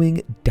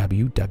following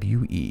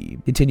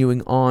WWE.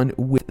 Continuing on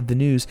with the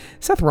news,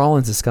 Seth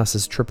Rollins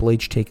discusses Triple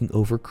H taking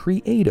over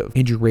creative.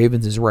 Andrew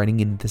Ravens is writing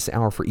in this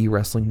hour for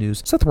eWrestling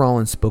News. Seth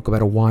Rollins spoke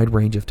about a wide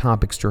range of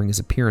topics during his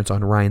appearance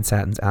on Ryan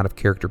Satin's Out of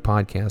Character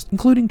podcast,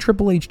 including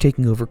Triple H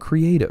taking over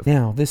creative.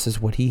 Now, this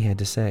is what he had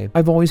to say.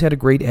 I've always had a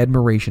great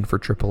admiration for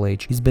Triple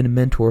H. He's been a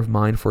mentor of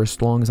mine for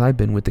as long as I've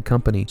been with the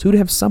company. So to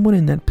have someone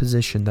in that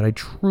position that I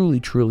truly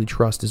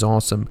trust is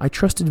awesome. I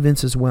trusted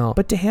Vince as well,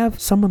 but to have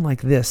someone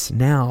like this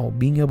now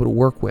being able to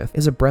work with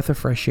is a breath of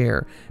fresh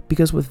air,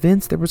 because with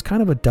Vince there was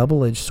kind of a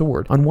double-edged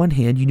sword. On one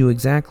hand, you knew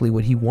exactly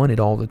what he wanted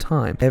all the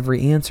time.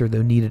 Every answer,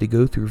 though, needed to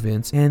go through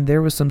Vince, and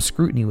there was some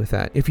scrutiny with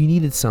that. If you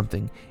needed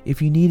something,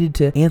 if you needed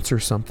to answer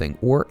something,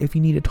 or if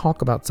you needed to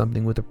talk about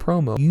something with a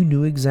promo, you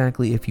knew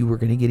exactly if you were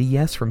going to get a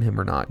yes from him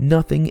or not.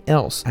 Nothing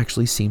else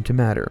actually seemed to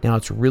matter. Now,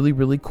 it's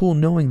really cool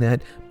knowing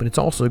that, but it's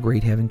also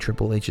great having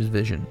Triple H's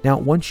vision. Now,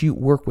 once you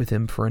work with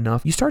him for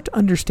enough, you start to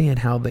understand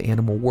how the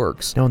animal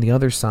works. Now, on the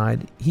other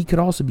side, he could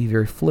also be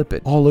very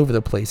flippant, all over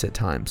the place at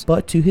times.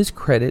 But to his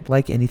credit,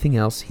 like anything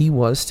else, he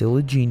was still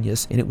a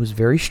genius, and it was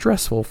very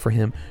stressful for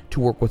him to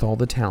work with all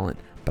the talent.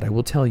 But I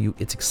will tell you,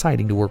 it's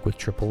exciting to work with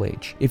Triple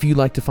H. If you'd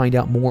like to find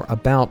out more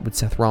about what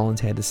Seth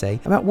Rollins had to say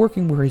about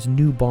working with his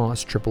new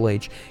boss, Triple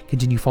H,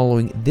 continue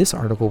following this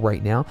article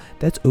right now.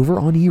 That's over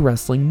on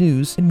eWrestling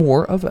News, and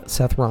more of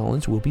Seth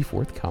Rollins will be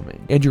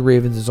forthcoming. Andrew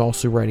Ravens is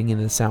also writing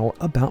in this hour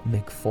about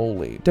Mick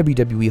Foley.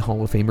 WWE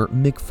Hall of Famer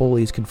Mick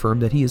Foley has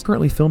confirmed that he is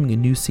currently filming a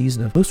new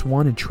season of Most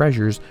Wanted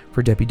Treasures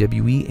for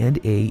WWE and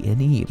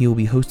A&E. He will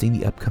be hosting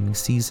the upcoming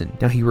season.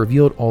 Now, he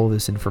revealed all of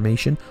this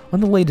information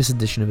on the latest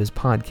edition of his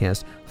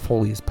podcast,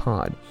 Foley's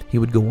Pod. He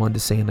would go on to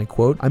say, and I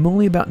quote, "I'm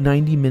only about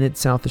 90 minutes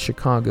south of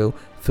Chicago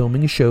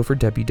filming a show for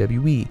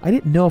WWE. I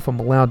didn't know if I'm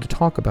allowed to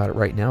talk about it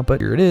right now,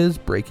 but here it is,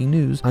 breaking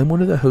news. I'm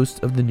one of the hosts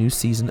of the new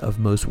season of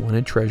Most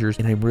Wanted Treasures,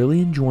 and I'm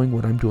really enjoying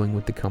what I'm doing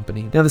with the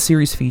company." Now, the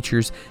series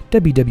features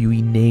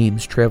WWE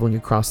names traveling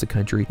across the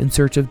country in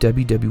search of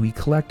WWE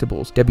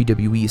collectibles.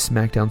 WWE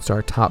SmackDown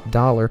star Top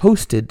Dollar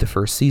hosted the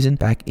first season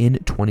back in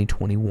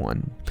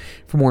 2021.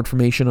 For more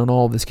information on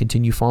all of this,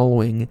 continue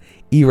following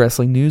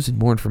eWrestling News, and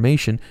more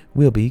information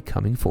will be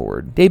coming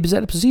forward. Dave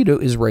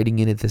Esposito is writing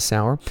in at this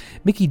hour.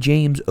 Mickie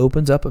James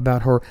opens up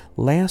about her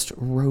last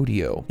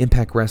rodeo.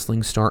 Impact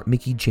Wrestling star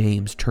Mickie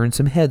James turned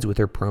some heads with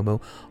her promo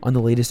on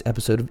the latest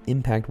episode of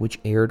Impact, which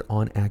aired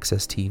on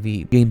Access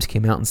TV. James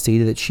came out and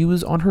stated that she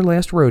was on her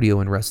last rodeo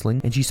in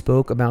wrestling, and she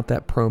spoke about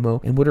that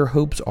promo and what her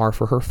hopes are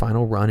for her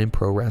final run in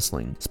pro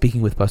wrestling.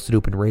 Speaking with Busted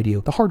Open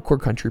Radio, the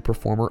hardcore country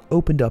performer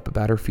opened up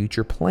about her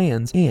future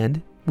plans,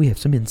 and we have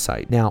some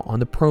insight. Now, on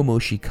the promo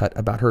she cut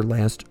about her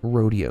last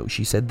rodeo,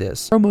 she said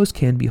this: "Promos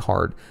can be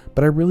hard,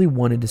 but I really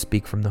wanted to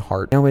speak from the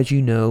heart. Now, as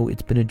you know,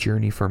 it's been a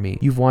journey for me.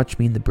 You've watched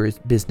me in the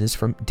business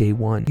from day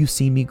one. You've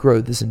seen me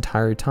grow this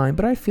entire time,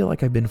 but I feel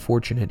like I've been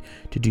fortunate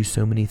to do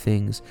so many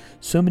things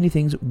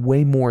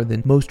way more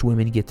than most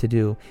women get to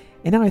do.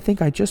 And now I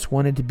think I just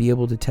wanted to be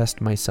able to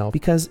test myself,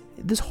 because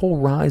this whole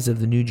rise of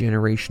the new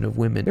generation of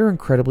women, they're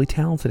incredibly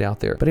talented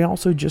out there, but I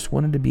also just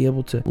wanted to be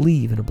able to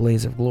leave in a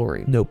blaze of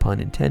glory. No pun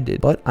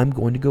intended, but I'm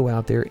going to go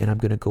out there and I'm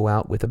going to go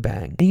out with a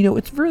bang. And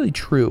it's really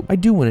true. I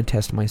do want to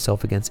test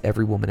myself against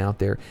every woman out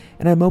there,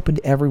 and I'm open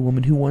to every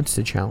woman who wants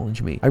to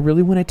challenge me. I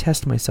really want to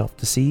test myself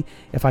to see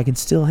if I can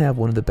still have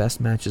one of the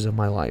best matches of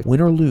my life. Win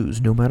or lose,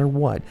 no matter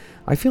what,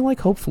 I feel like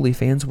hopefully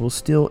fans will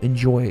still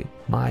enjoy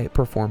my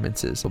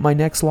performances. But my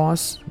next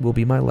loss will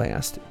be my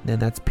last,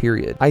 and that's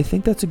period. I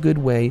think that's a good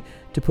way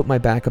to put my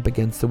back up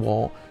against the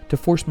wall, to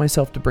force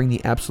myself to bring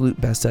the absolute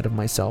best out of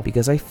myself,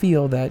 because I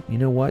feel that,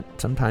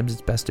 sometimes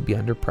it's best to be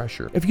under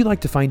pressure. If you'd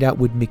like to find out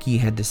what Mickey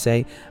had to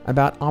say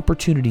about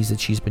opportunities that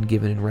she's been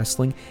given in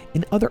wrestling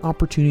and other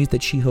opportunities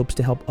that she hopes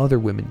to help other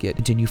women get,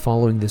 continue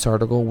following this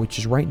article, which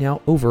is right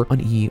now over on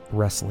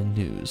E-Wrestling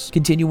News.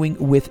 Continuing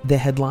with the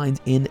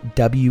headlines in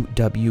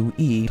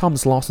WWE,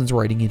 Thomas Lawson's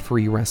writing in for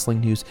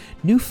E-Wrestling News.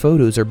 New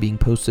photos are being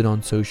posted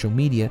on social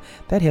media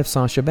that have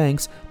Sasha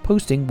Banks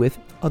posting with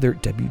other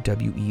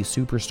WWE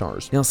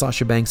superstars. Now,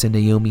 Sasha Banks and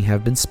Naomi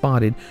have been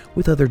spotted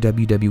with other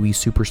WWE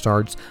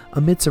superstars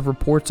amidst of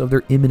reports of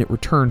their imminent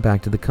return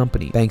back to the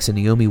company. Banks and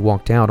Naomi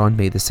walked out on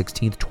May the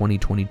 16th,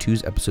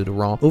 2022's episode of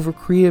Raw over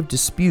creative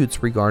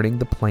disputes regarding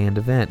the planned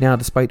event. Now,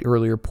 despite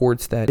earlier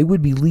reports that they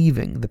would be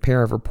leaving, the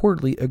pair have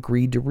reportedly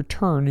agreed to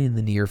return in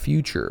the near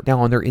future. Now,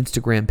 on their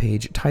Instagram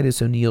page,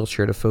 Titus O'Neil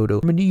shared a photo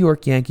from a New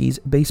York Yankees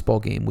baseball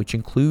game, which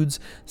includes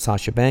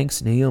Sasha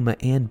Banks, Naomi,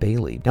 and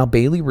Bayley. Now,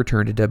 Bayley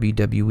returned to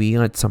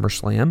WWE at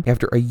SummerSlam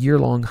after a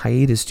year-long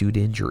hiatus due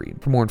to injury.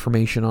 For more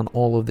information on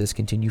all of this,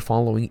 continue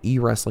following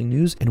E-Wrestling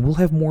News, and we'll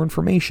have more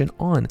information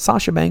on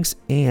Sasha Banks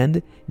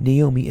and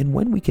Naomi and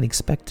when we can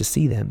expect to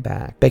see them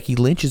back. Becky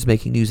Lynch is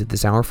making news at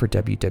this hour for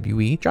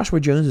WWE. Joshua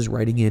Jones is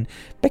writing in,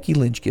 Becky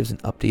Lynch gives an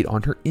update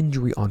on her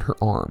injury on her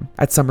arm.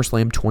 At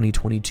SummerSlam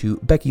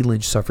 2022, Becky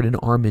Lynch suffered an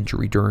arm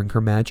injury during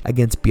her match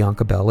against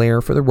Bianca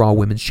Belair for the Raw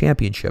Women's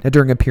Championship. Now,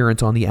 during an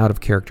appearance on the Out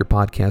of Character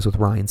podcast with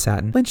Ryan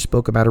Satin, Lynch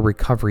spoke about her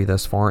recovery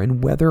thus far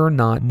and whether or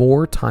not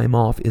more time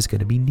off is going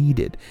to be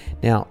needed.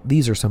 Now,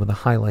 these are some of the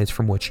highlights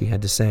from what she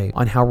had to say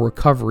on how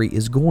recovery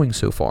is going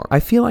so far. I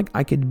feel like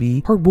I could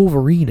be her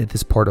Wolverine at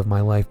this part of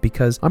my life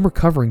because I'm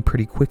recovering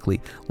pretty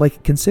quickly.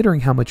 Like,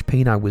 considering how much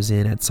pain I was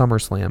in at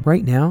SummerSlam,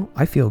 right now,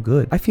 I feel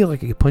good. I feel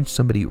like I could punch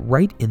somebody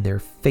right in their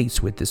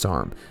face with this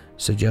arm.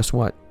 So guess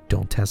what?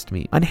 Don't test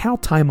me. On how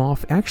time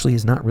off actually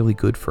is not really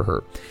good for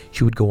her.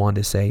 She would go on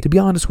to say, to be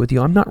honest with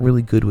you, I'm not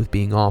really good with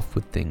being off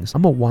with things.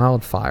 I'm a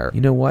wildfire. You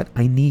know what?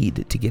 I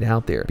need to get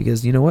out there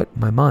because you know what?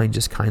 My mind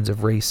just kinds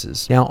of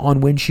races. Now,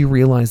 on when she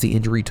realized the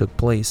injury took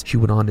place, she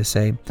went on to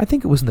say, I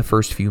think it was in the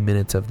first few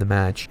minutes of the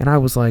match. And I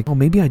was like, oh,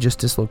 maybe I just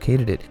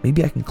dislocated it.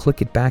 Maybe I can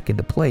click it back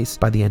into place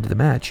by the end of the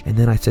match. And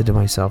then I said to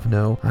myself,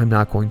 no, I'm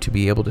not going to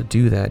be able to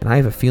do that. And I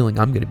have a feeling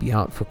I'm going to be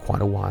out for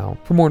quite a while.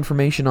 For more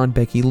information on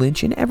Becky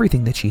Lynch and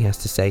everything that she has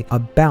to say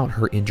about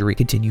her injury,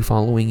 continue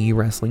following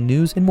E-Wrestling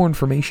News, and more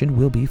information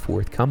will be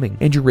forthcoming.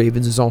 Andrew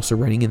Ravens is also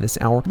writing in this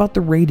hour about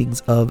the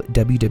ratings of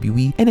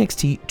WWE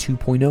NXT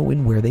 2.0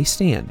 and where they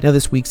stand. Now,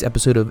 this week's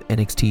episode of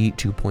NXT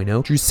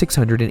 2.0 drew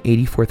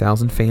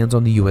 684,000 fans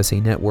on the USA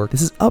Network.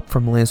 This is up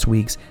from last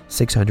week's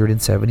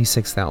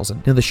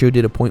 676,000. Now, the show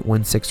did a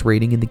 0.16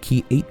 rating in the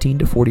key 18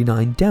 to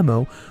 49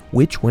 demo,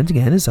 which once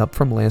again is up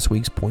from last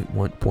week's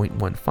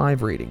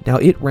 0.15 rating. Now,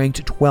 it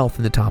ranked 12th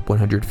in the top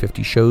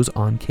 150 shows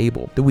on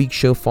cable. The week's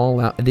show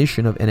Fallout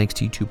edition of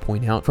NXT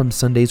 2.0 from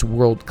Sunday's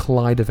World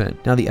Collide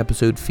event. Now, the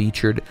episode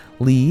featured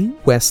Lee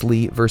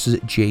Wesley versus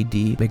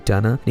JD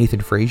McDonough,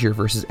 Nathan Frazier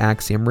versus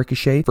Axiom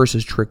Ricochet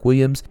versus Trick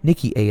Williams,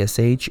 Nikki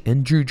ASH,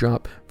 and Drew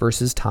Drop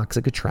versus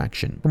Toxic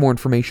Attraction. For more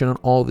information on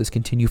all of this,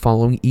 continue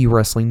following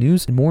E-Wrestling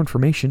News, and more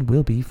information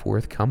will be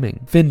forthcoming.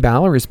 Finn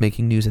Balor is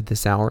making news at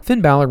this hour. Finn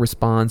Balor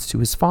responds to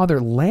his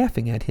father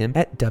laughing at him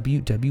at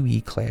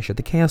WWE Clash at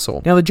the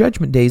Castle. Now, the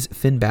Judgment Day's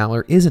Finn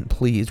Balor isn't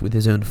pleased with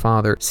his own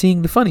father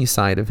seeing the funny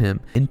side of him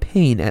in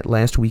pain at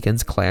last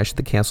weekend's Clash at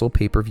the Castle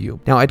pay-per-view.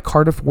 Now, at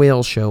Cardiff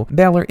Wales show,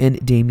 Balor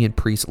and Damian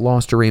Priest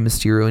lost to Rey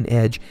Mysterio and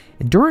Edge,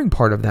 and during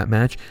part of that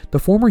match, the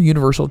former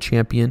Universal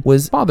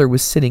Champion's father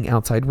was sitting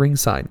outside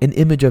ringside. An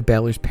image of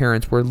Balor's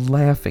parents were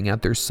laughing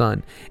at their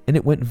son, and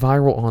it went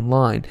viral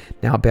online.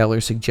 Now,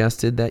 Balor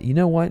suggested that, you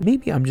know what,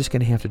 maybe I'm just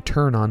going to have to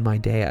turn on my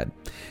dad.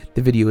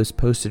 The video is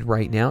posted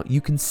right now.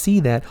 You can see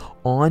that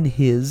on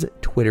his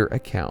Twitter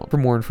account. For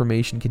more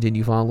information,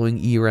 continue following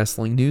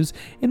E-Wrestling News,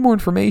 and more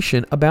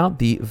information about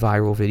the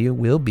viral video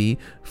will be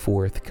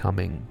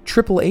forthcoming.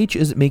 Triple H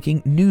is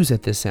making news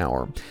at this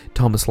hour.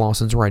 Thomas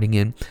Lawson's writing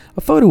in,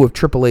 a photo of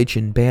Triple H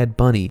and Bad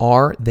Bunny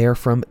are there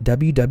from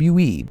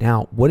WWE.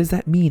 Now, what does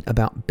that mean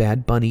about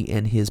Bad Bunny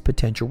and his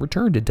potential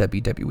return to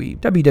WWE?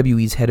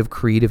 WWE's head of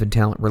creative and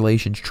talent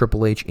relations,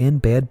 Triple H, and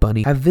Bad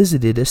Bunny have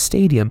visited a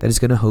stadium that is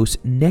going to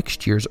host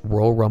next year's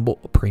Royal Rumble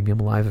Premium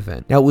Live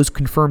event. Now, it was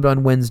confirmed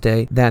on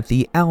Wednesday that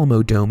the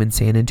Alamo Dome in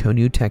San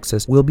Antonio,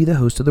 Texas will be the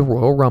host of the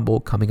Royal Rumble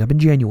coming up in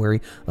January.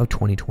 January of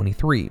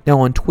 2023. Now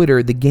on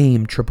Twitter, the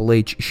Game Triple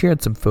H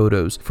shared some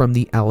photos from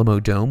the Alamo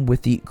Dome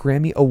with the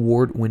Grammy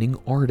Award-winning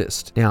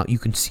artist. Now you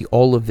can see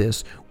all of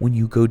this when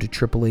you go to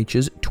Triple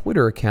H's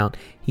Twitter account.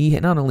 He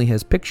not only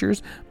has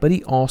pictures, but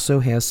he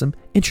also has some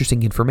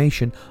interesting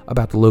information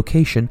about the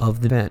location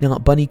of the event. Now,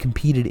 Bunny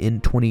competed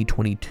in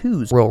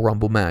 2022's Royal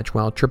Rumble match,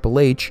 while Triple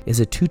H is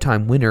a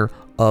two-time winner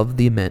of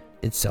the event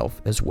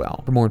itself as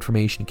well. For more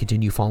information,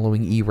 continue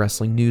following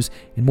eWrestling News,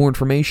 and more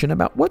information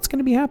about what's going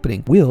to be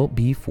happening will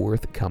be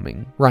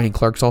forthcoming. Ryan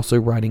Clark's also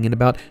writing in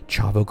about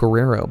Chavo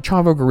Guerrero.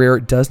 Chavo Guerrero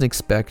doesn't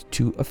expect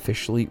to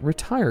officially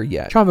retire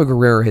yet. Chavo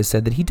Guerrero has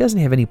said that he doesn't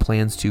have any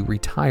plans to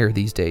retire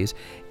these days,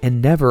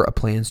 and never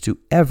plans to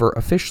ever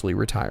officially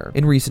retire.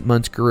 In recent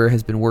months, Guerrero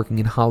has been working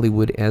in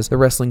Hollywood as the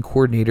wrestling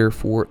coordinator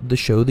for the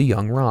show The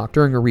Young Rock.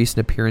 During a recent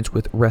appearance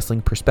with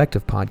Wrestling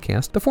Perspective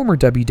podcast, the former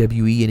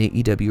WWE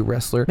and AEW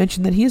wrestler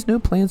mentioned that he has no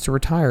plans to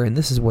retire, and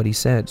this is what he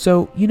said.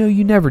 So, you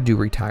never do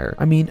retire.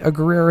 I mean, a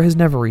Guerrero has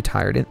never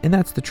retired, and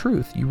that's the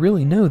truth. You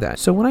really know that.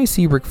 So when I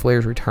see Ric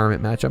Flair's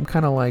retirement match, I'm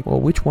kind of like,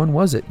 well, which one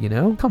was it,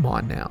 Come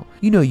on now.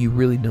 You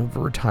really never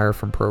retire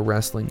from pro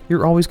wrestling.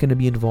 You're always going to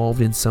be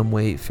involved in some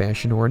way,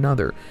 fashion, or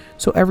another.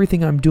 So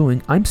everything I'm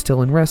doing, I'm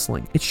still in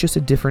wrestling. It's just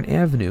a different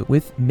avenue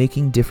with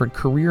making different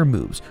career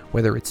moves,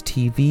 whether it's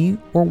TV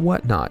or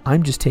whatnot.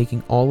 I'm just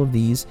taking all of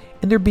these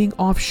and they're being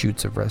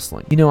offshoots of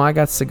wrestling. I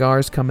got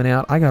cigars coming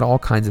out. I got all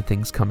kinds of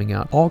things coming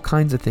out. All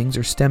kinds of things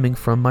are stemming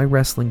from my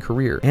wrestling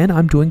career. And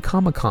I'm doing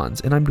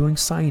Comic-Cons and I'm doing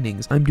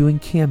signings. I'm doing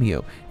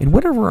Cameo. And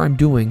whatever I'm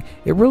doing,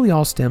 it really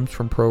all stems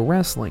from pro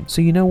wrestling.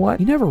 So you know what?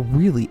 You never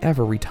really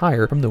ever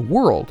retire from the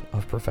world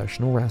of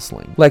professional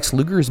wrestling. Lex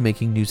Luger is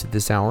making news at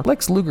this hour.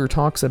 Lex Luger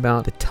talks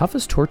about the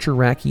toughest torture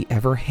rack he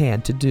ever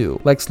had to do.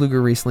 Lex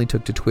Luger recently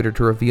took to Twitter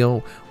to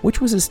reveal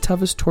which was his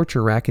toughest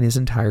torture rack in his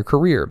entire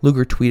career.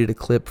 Luger tweeted a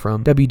clip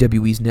from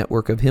WWE's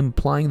network of him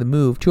applying the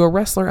move to a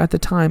wrestler at the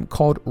time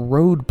called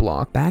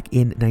Roadblock back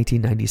in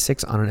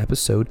 1996 on an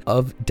episode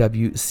of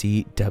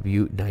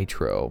WCW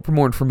Nitro. For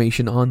more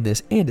information on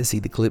this and to see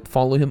the clip,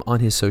 follow him on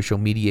his social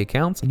media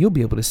accounts and you'll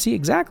be able to see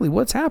exactly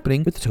what's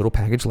happening with the Total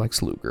Package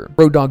Lex Luger.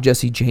 Road Dogg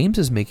Jesse James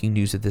is making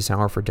news at this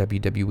hour for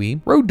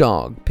WWE. Road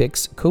Dogg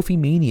picks Kofi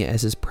Mania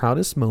as his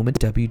proudest moment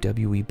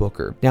WWE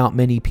booker. Now,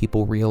 many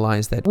people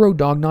realize that Road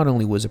Dogg not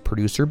only was a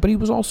producer, but he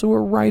was also a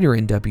writer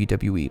in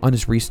WWE. On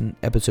his recent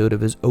episode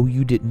of his Oh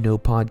You Didn't Know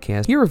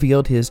podcast, he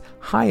revealed his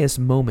highest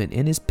moment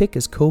and his pick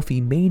as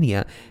Kofi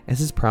Mania as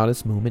his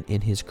proudest moment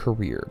in his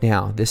career.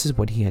 Now, this is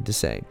what he had to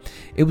say.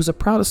 It was the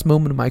proudest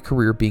moment of my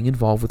career being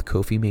involved with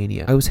Kofi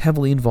Mania. I was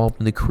heavily involved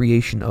in the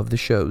creation of the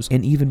shows,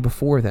 and even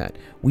before that,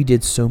 we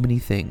did so many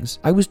things.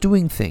 I was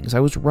doing things, I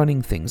was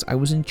running things, I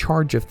was in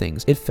charge of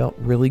things. It felt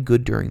really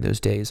good during those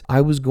days.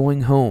 I was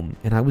going home,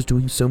 and I was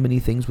doing so many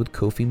things with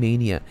Kofi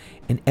Mania,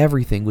 and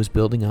everything was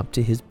building up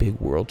to his big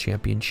world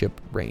championship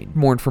reign.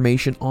 More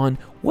information on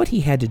what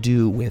he had to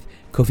do with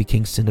Kofi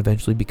Kingston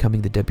eventually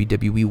becoming the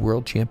WWE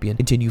World Champion.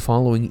 Continue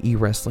following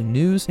eWrestling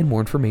News, and more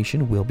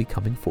information will be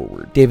coming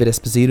forward. David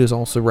Esposito is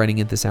also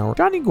writing at this hour.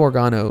 Johnny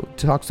Gargano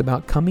talks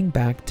about coming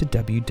back to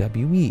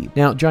WWE.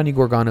 Now, Johnny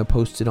Gargano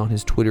posted on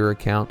his Twitter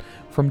account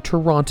from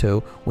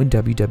Toronto when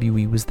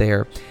WWE was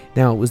there.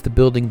 Now, it was the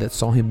building that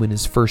saw him win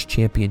his first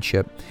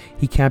championship.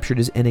 He captured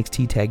his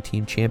NXT Tag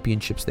Team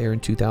Championships there in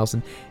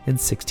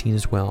 2016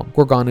 as well.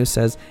 Gargano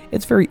says,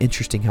 it's very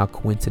interesting how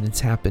coincidence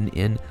happen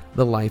in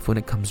the life when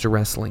it comes to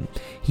wrestling.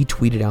 He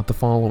tweeted out the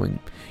following.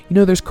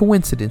 There's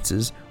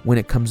coincidences when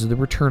it comes to the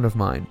return of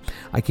mine.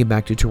 I came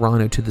back to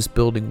Toronto to this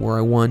building where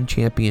I won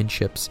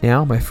championships.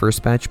 Now, my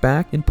first match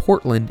back in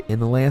Portland in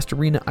the last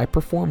arena I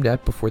performed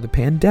at before the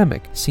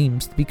pandemic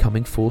seems to be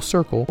coming full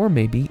circle, or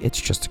maybe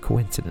it's just a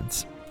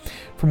coincidence.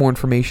 For more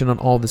information on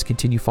all this,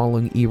 continue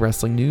following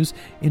eWrestling News,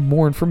 and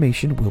more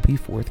information will be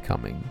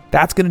forthcoming.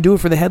 That's going to do it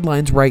for the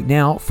headlines right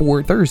now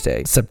for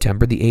Thursday,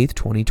 September the 8th,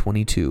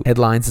 2022.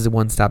 Headlines is a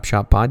one-stop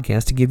shop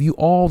podcast to give you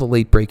all the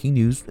late-breaking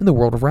news in the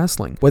world of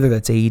wrestling, whether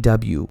that's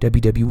AEW,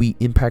 WWE,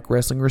 Impact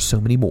Wrestling, or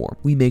so many more.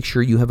 We make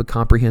sure you have a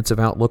comprehensive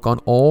outlook on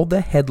all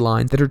the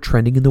headlines that are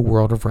trending in the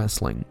world of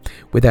wrestling.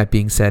 With that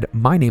being said,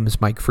 my name is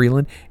Mike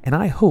Freland, and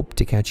I hope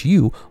to catch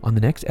you on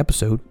the next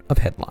episode of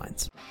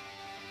Headlines.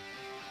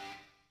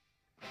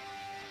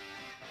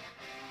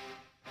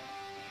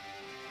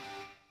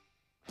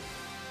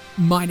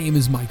 My name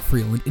is Mike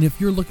Freland, and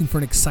if you're looking for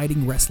an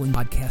exciting wrestling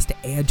podcast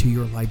to add to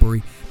your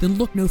library, then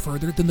look no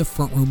further than the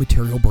Front Row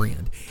Material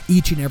brand.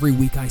 Each and every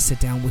week I sit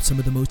down with some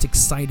of the most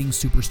exciting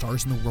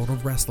superstars in the world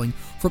of wrestling,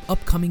 from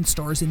upcoming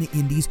stars in the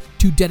indies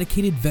to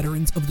dedicated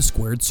veterans of the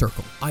squared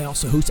circle. I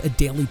also host a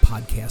daily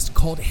podcast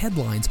called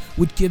Headlines,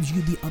 which gives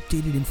you the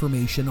updated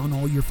information on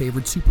all your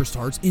favorite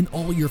superstars in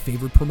all your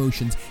favorite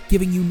promotions,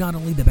 giving you not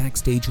only the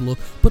backstage look,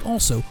 but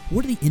also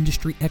what are the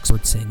industry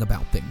experts saying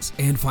about things.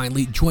 And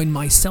finally, join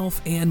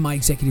myself and my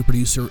executive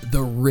producer,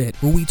 The Rit,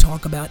 where we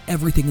talk about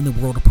everything in the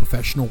world of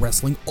professional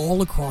wrestling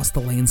all across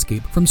the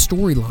landscape, from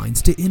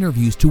storylines to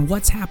interviews to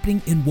what's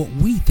happening and what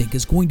we think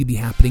is going to be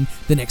happening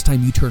the next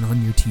time you turn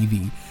on your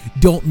TV.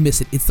 Don't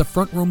miss it. It's the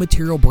Front Row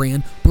Material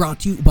brand,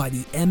 brought to you by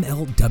the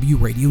MLW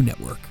Radio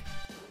Network.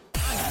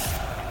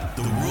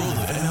 The rules